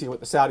diplomacy,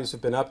 what the Saudis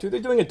have been up to, they're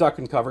doing a duck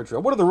and cover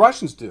drill. What do the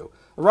Russians do?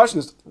 The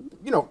Russians,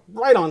 you know,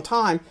 right on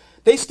time,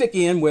 they stick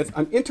in with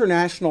an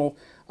international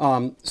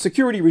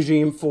security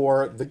regime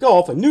for the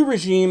Gulf, a new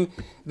regime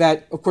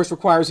that, of course,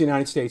 requires the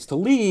United States to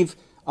leave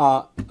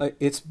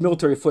its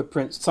military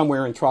footprint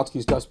somewhere in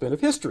Trotsky's dustbin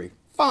of history.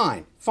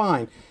 Fine,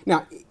 fine.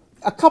 Now,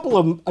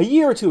 a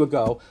year or two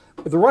ago,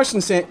 the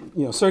Russians, you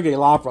know, Sergei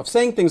Lavrov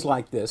saying things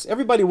like this,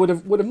 everybody would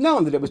have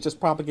known that it was just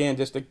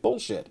propagandistic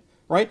bullshit.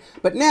 Right?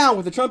 But now,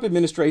 with the Trump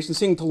administration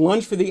seeming to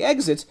lunge for the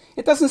exits,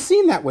 it doesn't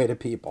seem that way to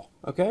people,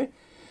 okay?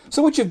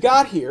 So what you've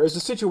got here is a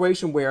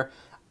situation where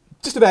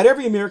just about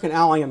every American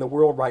ally in the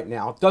world right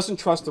now doesn't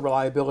trust the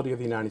reliability of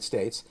the United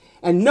States,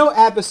 and no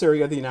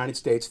adversary of the United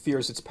States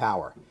fears its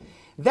power.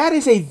 That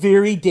is a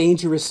very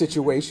dangerous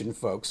situation,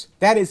 folks.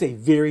 That is a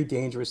very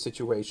dangerous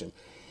situation.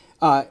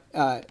 I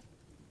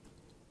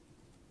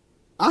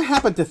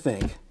happen to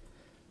think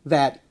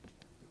that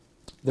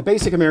the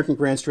basic American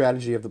grand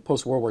strategy of the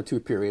post-World War II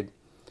period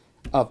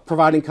of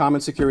providing common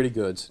security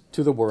goods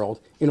to the world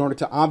in order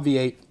to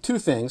obviate two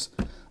things,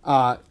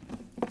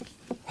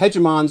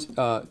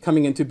 hegemons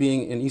coming into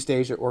being in East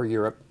Asia or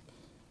Europe,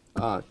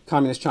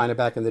 Communist China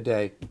back in the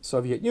day,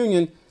 Soviet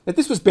Union, that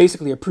this was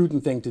basically a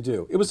prudent thing to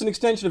do. It was an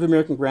extension of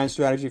American grand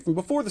strategy from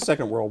before the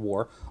Second World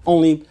War,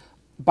 only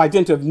by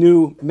dint of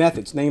new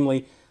methods,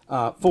 namely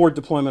forward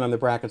deployment on the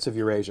brackets of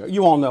Eurasia.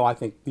 You all know, I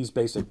think, these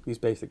basic,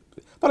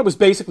 thought it was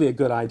basically a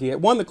good idea. It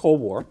won the Cold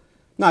War,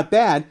 not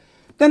bad.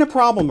 Then a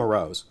problem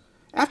arose.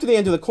 After the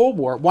end of the Cold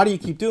War, why do you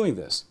keep doing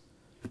this?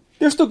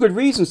 There's still good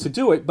reasons to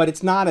do it, but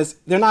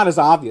they're not as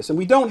obvious. And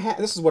we don't have,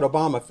 this is what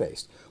Obama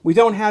faced. We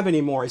don't have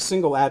anymore a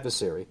single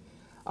adversary,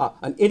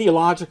 an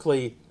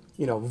ideologically,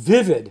 you know,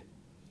 vivid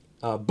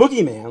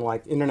boogeyman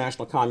like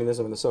international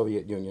communism in the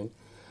Soviet Union.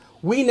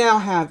 We now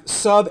have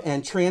sub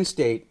and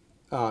trans-state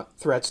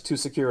threats to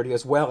security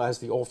as well as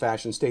the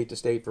old-fashioned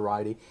state-to-state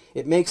variety.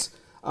 It makes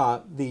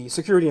the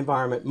security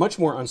environment much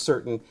more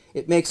uncertain.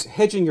 It makes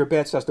hedging your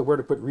bets as to where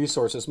to put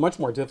resources much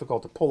more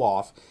difficult to pull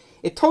off.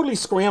 It totally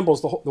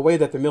scrambles the way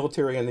that the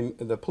military and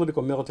the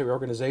political military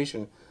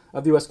organization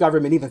of the U.S.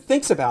 government even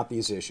thinks about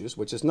these issues,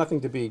 which is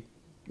nothing to be,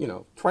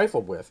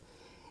 trifled with.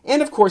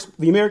 And of course,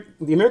 the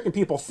American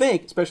people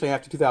think, especially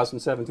after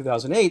 2007,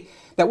 2008,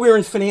 that we're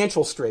in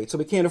financial straits, so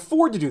we can't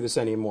afford to do this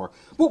anymore.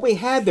 What we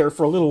had there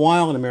for a little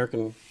while in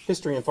American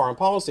history and foreign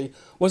policy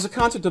was a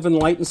concept of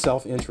enlightened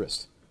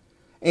self-interest.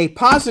 A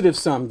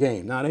positive-sum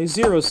game, not a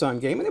zero-sum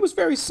game, and it was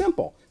very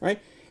simple, right?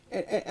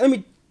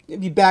 And let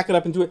me back it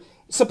up and do it.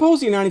 Suppose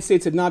the United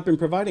States had not been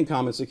providing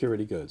common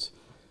security goods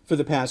for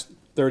the past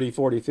 30,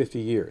 40, 50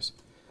 years.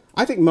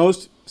 I think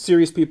most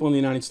serious people in the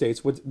United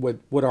States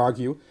would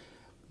argue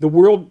the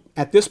world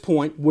at this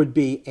point would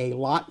be a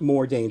lot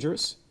more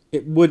dangerous.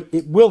 It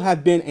will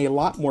have been a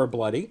lot more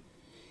bloody.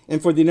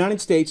 And for the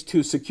United States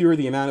to secure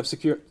the amount of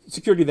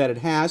security that it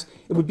has,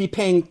 it would be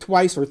paying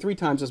twice or three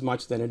times as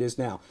much than it is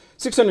now.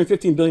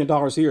 $615 billion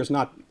a year is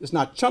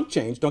not chump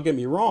change, don't get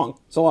me wrong.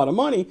 It's a lot of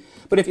money.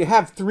 But if you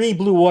have 3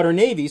 blue water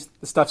navies,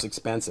 the stuff's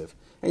expensive.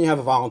 And you have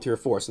a volunteer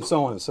force and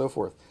so on and so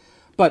forth.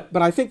 But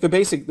I think the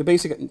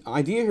basic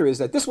idea here is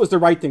that this was the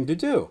right thing to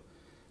do.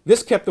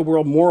 This kept the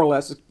world more or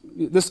less,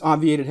 this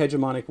obviated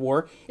hegemonic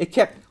war. It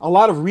kept a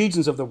lot of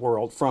regions of the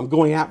world from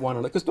going at one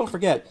another. Because don't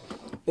forget,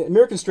 the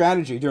American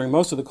strategy during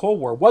most of the Cold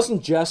War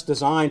wasn't just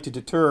designed to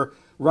deter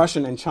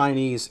Russian and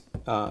Chinese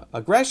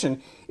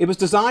aggression. It was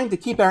designed to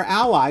keep our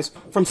allies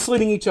from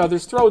slitting each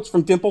other's throats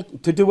from dimple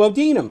to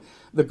duodenum.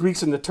 The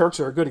Greeks and the Turks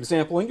are a good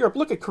example in Europe.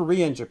 Look at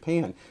Korea and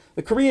Japan.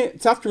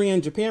 South Korea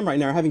and Japan right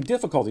now are having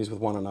difficulties with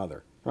one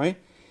another, right?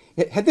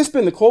 Had this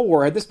been the Cold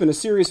War, had this been a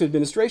serious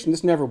administration,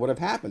 this never would have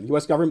happened. The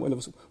U.S.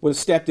 government would have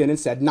stepped in and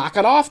said, knock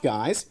it off,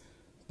 guys.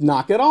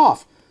 Knock it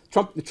off.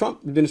 The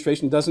Trump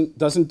administration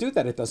doesn't do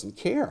that. It doesn't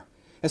care.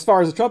 As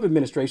far as the Trump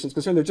administration is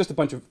concerned, they're just a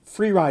bunch of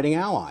free-riding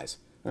allies,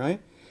 all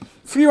right?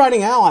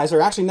 Free-riding allies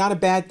are actually not a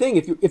bad thing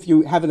if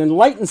you have an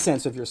enlightened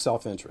sense of your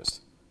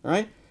self-interest, all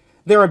right?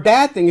 They're a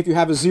bad thing if you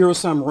have a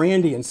zero-sum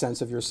Randian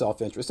sense of your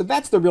self-interest. And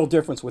that's the real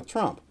difference with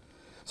Trump.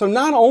 So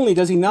not only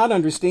does he not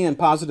understand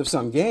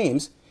positive-sum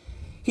games,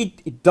 he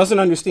doesn't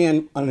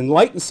understand an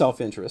enlightened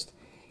self-interest.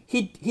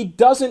 He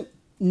doesn't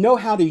know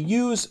how to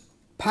use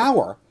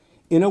power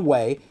in a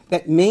way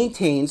that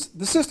maintains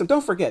the system.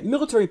 Don't forget,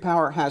 military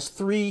power has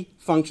 3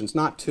 functions,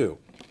 not 2.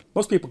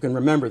 Most people can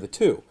remember the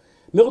 2.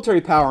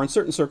 Military power in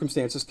certain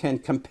circumstances can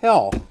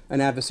compel an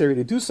adversary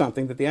to do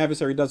something that the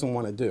adversary doesn't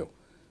want to do.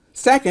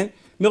 Second,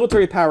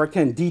 military power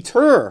can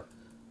deter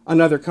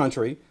another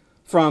country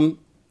from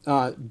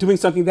doing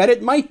something that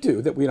it might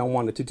do that we don't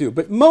want it to do.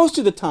 But most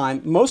of the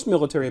time, most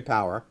military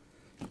power,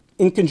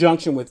 in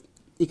conjunction with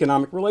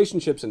economic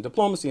relationships and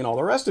diplomacy and all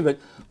the rest of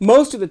it,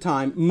 most of the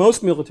time,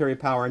 most military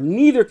power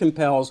neither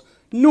compels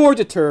nor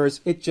deters,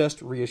 it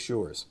just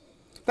reassures.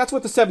 That's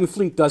what the 7th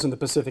Fleet does in the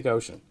Pacific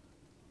Ocean.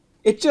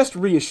 It just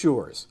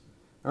reassures,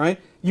 all right?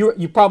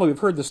 You probably have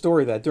heard the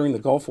story that during the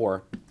Gulf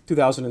War,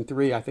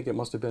 2003, I think it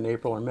must have been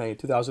April or May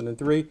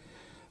 2003,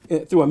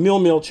 through a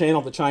mill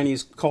channel, the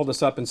Chinese called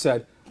us up and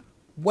said,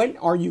 when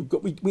are you,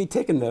 we'd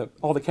taken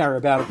all the carrier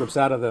battle groups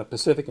out of the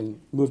Pacific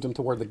and moved them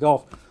toward the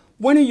Gulf.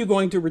 When are you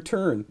going to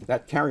return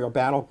that carrier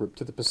battle group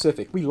to the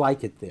Pacific? We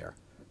like it there.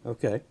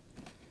 Okay.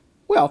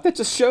 Well, that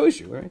just shows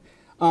you,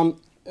 right?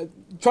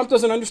 Trump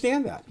doesn't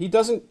understand that. He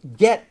doesn't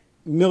get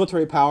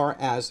military power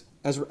as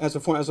a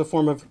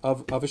form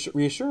of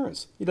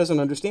reassurance. He doesn't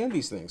understand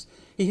these things.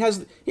 He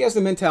has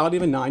the mentality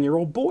of a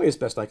 9-year-old boy, as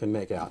best I can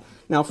make out.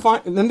 Now,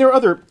 then there are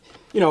other,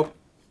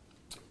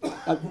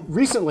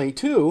 recently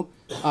too,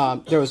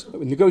 there was a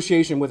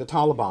negotiation with the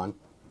Taliban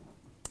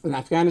in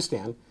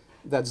Afghanistan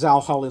that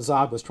Zal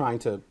Khalilzad was trying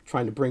to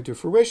bring to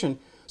fruition.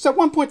 So at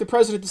one point, the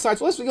president decides,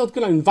 well, we're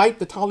going to invite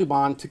the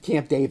Taliban to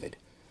Camp David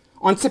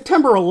on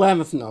September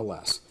 11th, no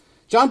less.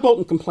 John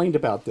Bolton complained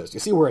about this. You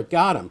see where it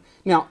got him.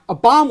 Now, a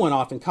bomb went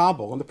off in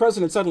Kabul, and the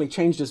president suddenly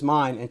changed his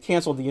mind and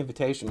canceled the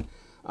invitation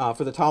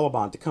for the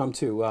Taliban to come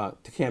to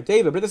Camp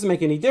David. But it doesn't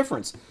make any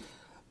difference.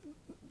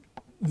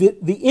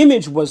 The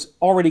image was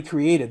already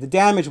created. The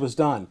damage was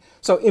done.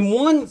 So in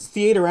one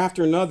theater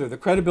after another, the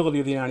credibility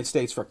of the United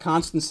States for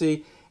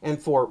constancy and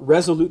for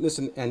resoluteness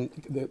and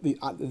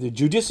the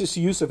judicious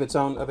use of its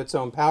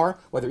own power,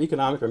 whether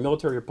economic or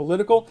military or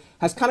political,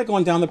 has kind of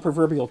gone down the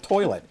proverbial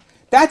toilet.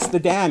 That's the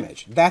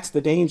damage. That's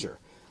the danger.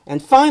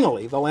 And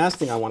finally, the last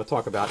thing I want to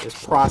talk about is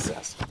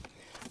process.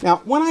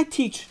 Now, when I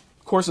teach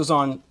courses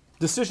on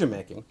decision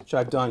making, which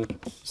I've done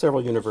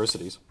several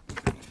universities,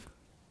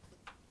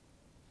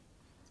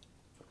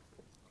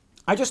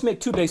 I just make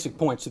 2 basic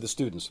points to the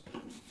students.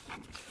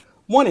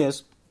 One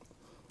is,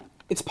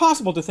 it's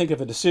possible to think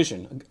of a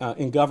decision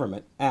in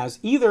government as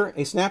either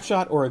a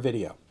snapshot or a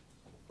video.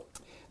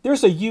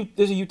 There's a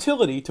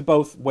utility to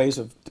both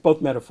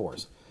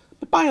metaphors.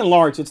 But by and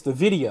large, it's the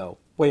video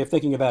way of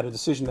thinking about a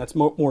decision that's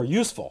more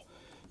useful.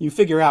 You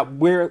figure out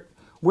where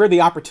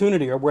the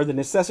opportunity or where the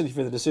necessity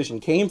for the decision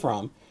came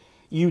from.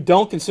 You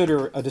don't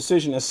consider a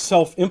decision as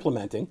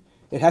self-implementing.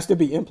 It has to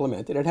be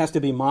implemented. It has to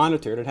be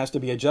monitored. It has to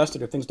be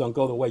adjusted if things don't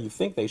go the way you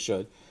think they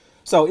should.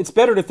 So it's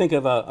better to think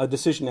of a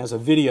decision as a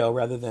video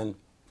rather than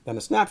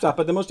a snapshot.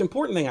 But the most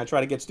important thing I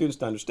try to get students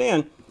to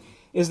understand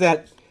is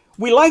that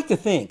we like to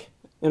think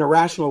in a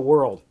rational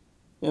world.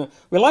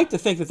 We like to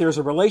think that there's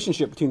a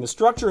relationship between the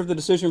structure of the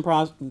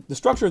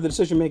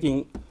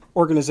decision-making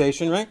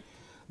organization, right?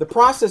 The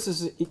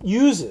processes it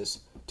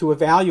uses to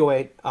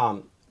evaluate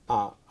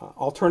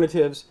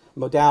alternatives,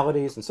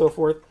 modalities, and so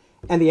forth,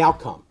 and the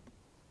outcome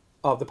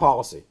of the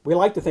policy. We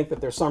like to think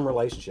that there's some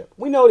relationship.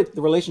 We know that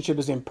the relationship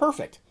is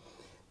imperfect.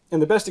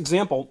 And the best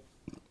example,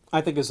 I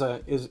think, is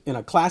in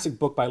a classic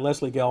book by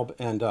Leslie Gelb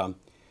and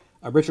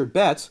Richard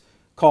Betts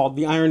called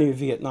The Irony of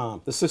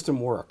Vietnam. The system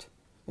worked.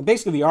 And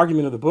basically the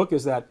argument of the book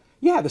is that,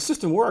 yeah, the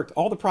system worked.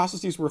 All the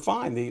processes were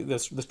fine. The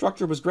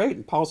structure was great,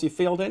 and policy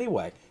failed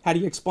anyway. How do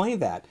you explain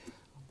that?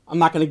 I'm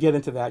not going to get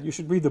into that. You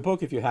should read the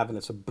book if you haven't.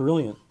 It's a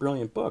brilliant,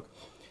 brilliant book.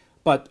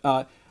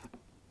 But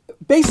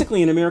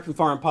basically in American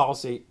foreign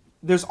policy,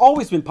 there's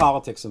always been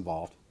politics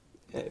involved.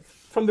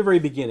 From the very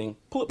beginning,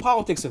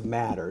 politics have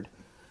mattered.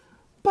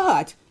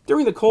 But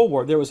during the Cold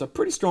War, there was a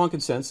pretty strong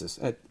consensus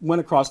that went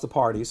across the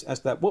parties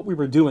as that what we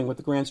were doing, what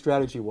the grand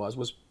strategy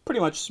was pretty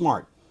much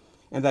smart,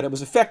 and that it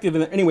was effective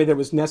in any way that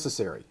was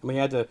necessary.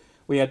 And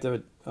we had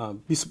to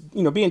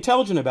be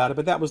intelligent about it,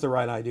 but that was the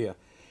right idea.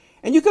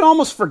 And you could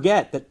almost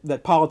forget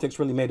that politics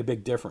really made a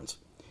big difference.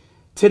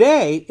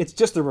 Today, it's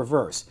just the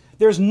reverse.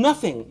 There's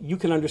nothing you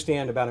can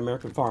understand about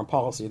American foreign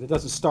policy that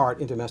doesn't start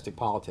in domestic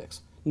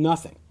politics.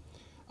 Nothing.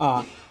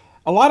 A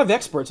lot of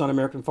experts on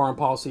American foreign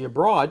policy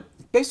abroad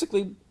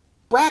basically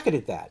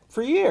bracketed that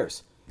for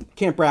years.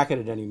 Can't bracket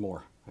it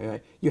anymore.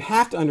 Right? You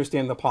have to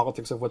understand the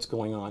politics of what's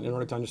going on in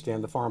order to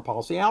understand the foreign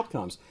policy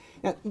outcomes.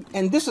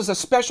 And this is a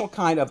special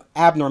kind of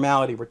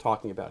abnormality we're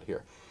talking about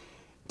here.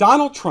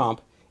 Donald Trump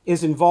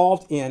is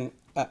involved in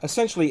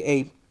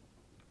essentially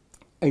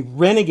a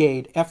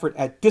renegade effort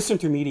at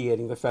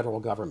disintermediating the federal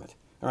government.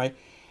 All right?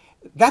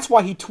 That's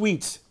why he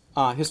tweets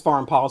his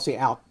foreign policy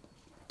out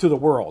to the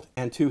world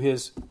and to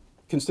his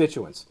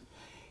constituents.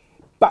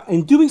 But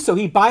in doing so,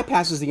 he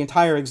bypasses the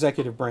entire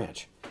executive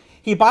branch.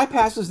 He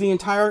bypasses the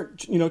entire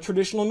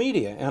traditional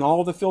media and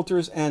all of the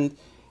filters and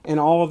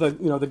all of the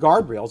the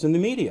guardrails in the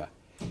media.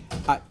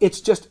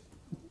 It's just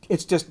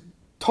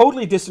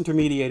totally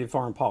disintermediated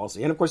foreign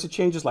policy, and of course it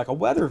changes like a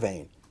weather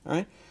vane.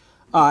 All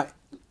right.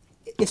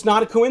 It's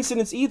not a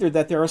coincidence either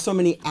that there are so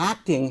many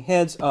acting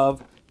heads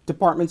of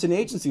departments and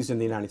agencies in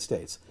the United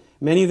States.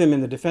 Many of them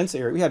in the defense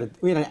area.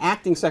 We had an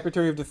acting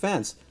Secretary of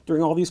Defense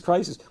during all these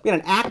crises. We had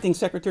an acting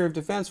Secretary of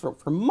Defense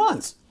for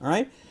months. All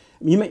right.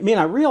 You may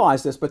not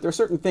realize this, but there are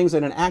certain things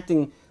that an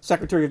acting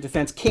Secretary of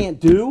Defense can't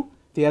do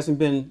if he hasn't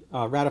been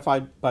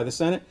ratified by the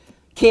Senate.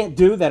 Can't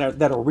do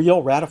that a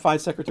real ratified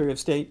Secretary of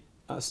State,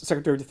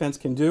 Secretary of Defense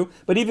can do.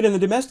 But even in the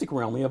domestic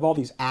realm, we have all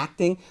these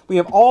acting. We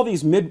have all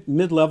these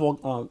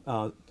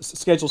mid-level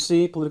Schedule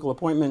C political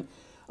appointment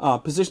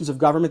positions of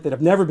government that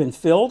have never been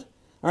filled.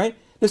 All right.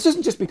 This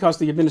isn't just because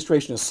the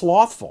administration is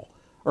slothful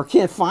or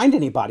can't find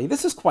anybody.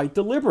 This is quite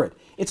deliberate.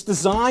 It's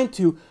designed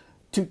to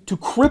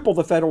cripple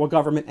the federal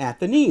government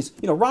at the knees.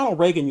 Ronald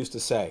Reagan used to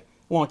say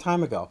a long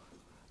time ago,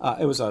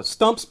 it was a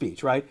stump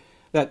speech, right?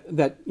 That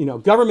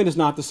government is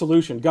not the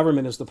solution,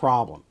 government is the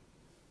problem.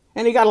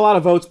 And he got a lot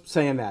of votes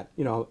saying that,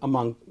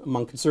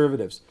 among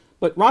conservatives.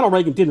 But Ronald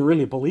Reagan didn't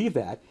really believe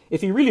that.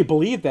 If he really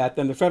believed that,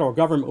 then the federal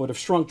government would have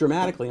shrunk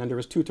dramatically under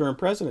his two-term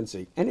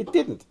presidency, and it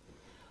didn't.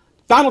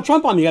 Donald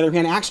Trump, on the other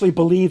hand, actually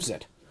believes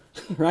it,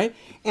 right?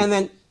 And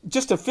then,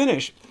 just to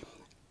finish,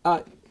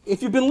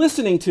 if you've been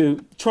listening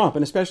to Trump,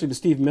 and especially to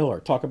Steve Miller,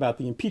 talk about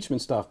the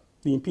impeachment stuff,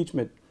 the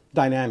impeachment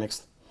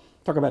dynamics,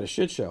 talk about a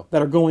shit show,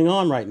 that are going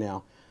on right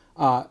now,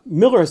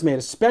 Miller has made a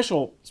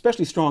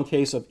especially strong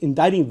case of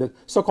indicting the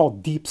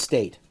so-called deep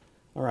state,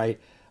 all right?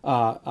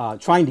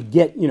 Trying to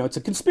get, it's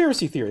a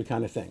conspiracy theory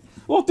kind of thing.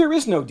 Well, if there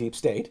is no deep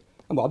state,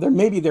 well,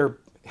 there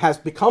has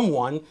become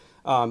one,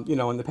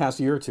 in the past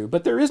year or two,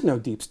 but there is no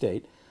deep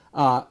state.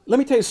 Let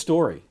me tell you a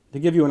story to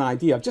give you an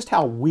idea of just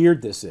how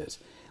weird this is.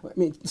 I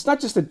mean, it's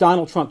not just that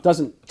Donald Trump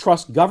doesn't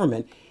trust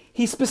government.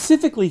 He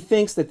specifically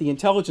thinks that the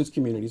intelligence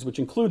communities, which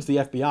includes the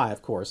FBI,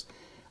 of course,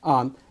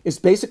 is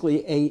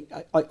basically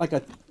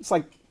it's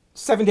like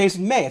 7 Days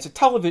in May. It's a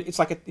television.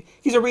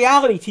 He's a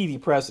reality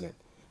TV president.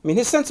 I mean,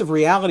 his sense of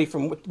reality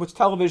from what's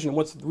television and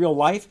what's real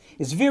life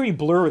is very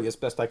blurry, as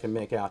best I can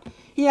make out.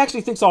 He actually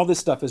thinks all this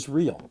stuff is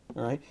real.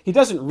 All right. He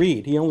doesn't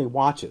read. He only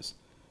watches.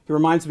 He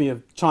reminds me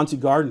of Chauncey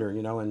Gardner,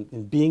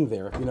 in Being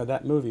There,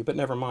 that movie. But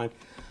never mind.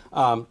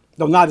 Though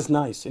not as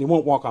nice, and he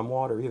won't walk on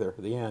water either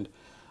at the end.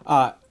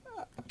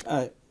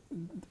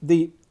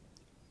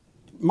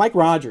 Mike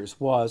Rogers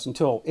was,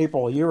 until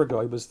April a year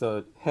ago, he was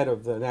the head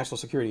of the National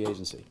Security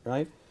Agency,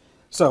 right?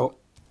 So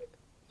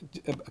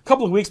a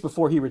couple of weeks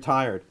before he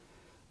retired,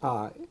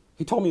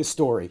 he told me a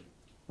story,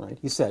 right?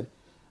 He said,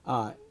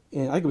 I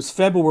think it was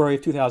February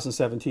of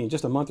 2017,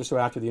 just a month or so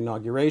after the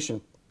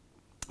inauguration,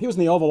 he was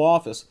in the Oval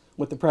Office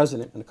with the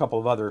president and a couple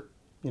of other,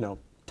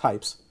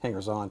 types,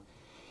 hangers-on.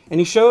 And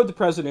he showed the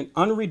president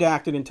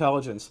unredacted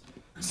intelligence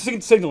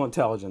signal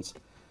intelligence,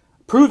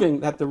 proving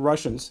that the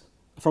Russians,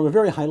 from a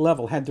very high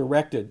level, had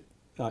directed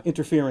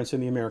interference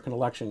in the American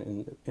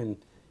election in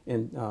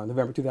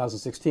November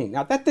 2016.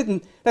 Now,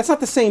 that's not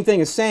the same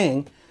thing as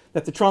saying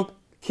that the Trump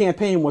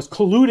campaign was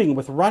colluding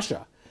with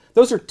Russia.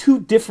 Those are two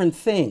different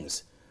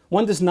things.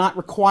 One does not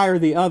require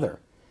the other.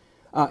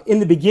 In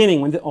the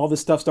beginning, when all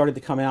this stuff started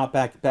to come out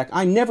back,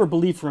 I never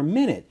believed for a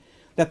minute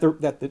that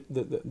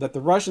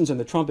the Russians and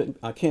the Trump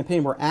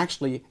campaign were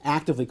actually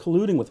actively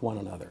colluding with one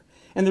another.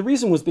 And the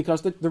reason was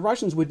because the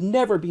Russians would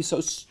never be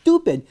so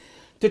stupid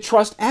to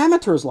trust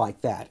amateurs like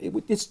that. It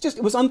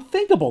was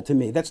unthinkable to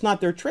me. That's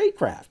not their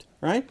tradecraft,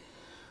 right?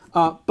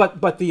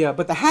 But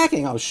the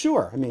hacking, I was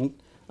sure. I mean,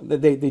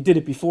 they did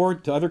it before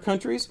to other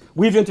countries.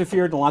 We've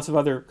interfered in lots of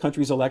other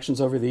countries'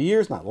 elections over the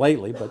years, not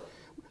lately, but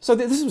so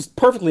this was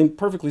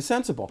perfectly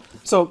sensible.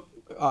 So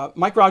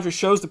Mike Rogers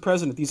shows the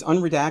president these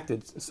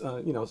unredacted,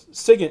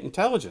 SIGINT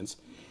intelligence,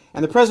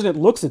 and the president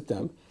looks at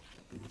them,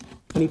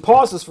 and he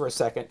pauses for a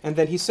second, and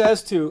then he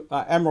says to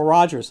Admiral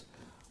Rogers,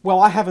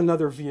 "Well, I have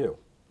another view."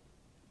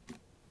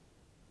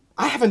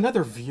 I have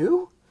another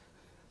view?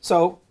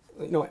 So,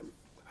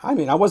 I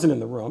mean, I wasn't in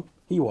the room.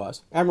 He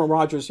was. Admiral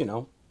Rogers,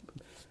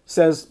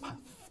 says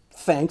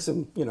thanks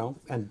and,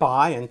 and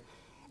bye.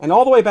 And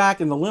all the way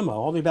back in the limo,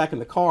 all the way back in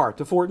the car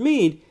to Fort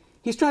Meade,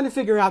 he's trying to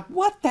figure out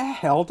what the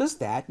hell does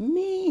that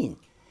mean?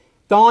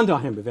 Dawned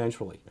on him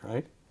eventually,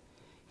 right?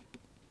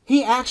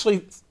 He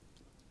actually,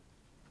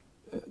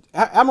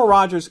 Admiral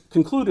Rogers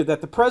concluded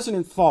that the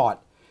president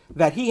thought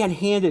that he had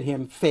handed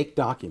him fake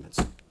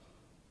documents.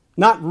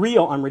 Not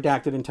real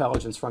unredacted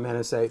intelligence from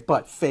NSA,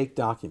 but fake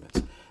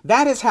documents.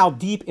 That is how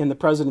deep in the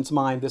president's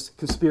mind this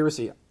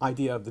conspiracy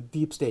idea of the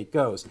deep state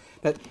goes.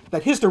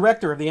 That his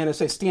director of the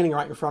NSA is standing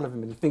right in front of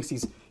him and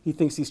he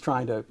thinks he's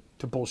trying to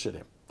bullshit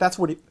him. That's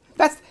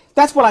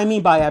what I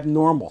mean by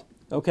abnormal.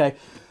 Okay,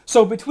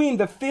 so between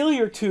the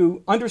failure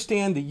to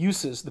understand the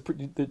uses,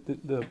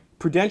 the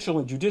prudential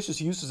and judicious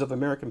uses of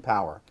American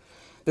power,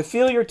 the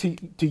failure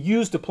to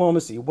use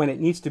diplomacy when it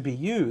needs to be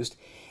used,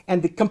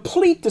 and the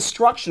complete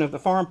destruction of the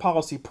foreign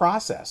policy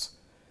process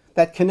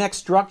that connects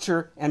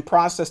structure and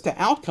process to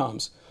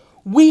outcomes,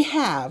 we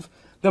have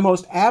the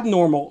most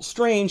abnormal,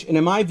 strange, and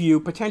in my view,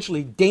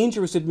 potentially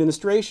dangerous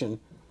administration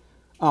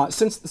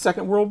since the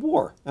Second World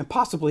War, and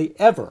possibly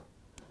ever.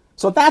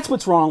 So that's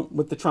what's wrong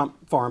with the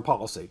Trump foreign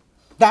policy.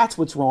 That's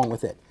what's wrong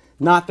with it.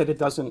 Not that it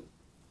doesn't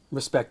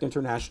respect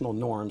international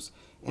norms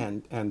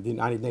and the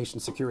United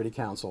Nations Security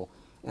Council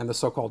and the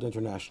so-called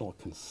international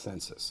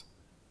consensus.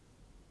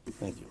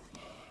 Thank you.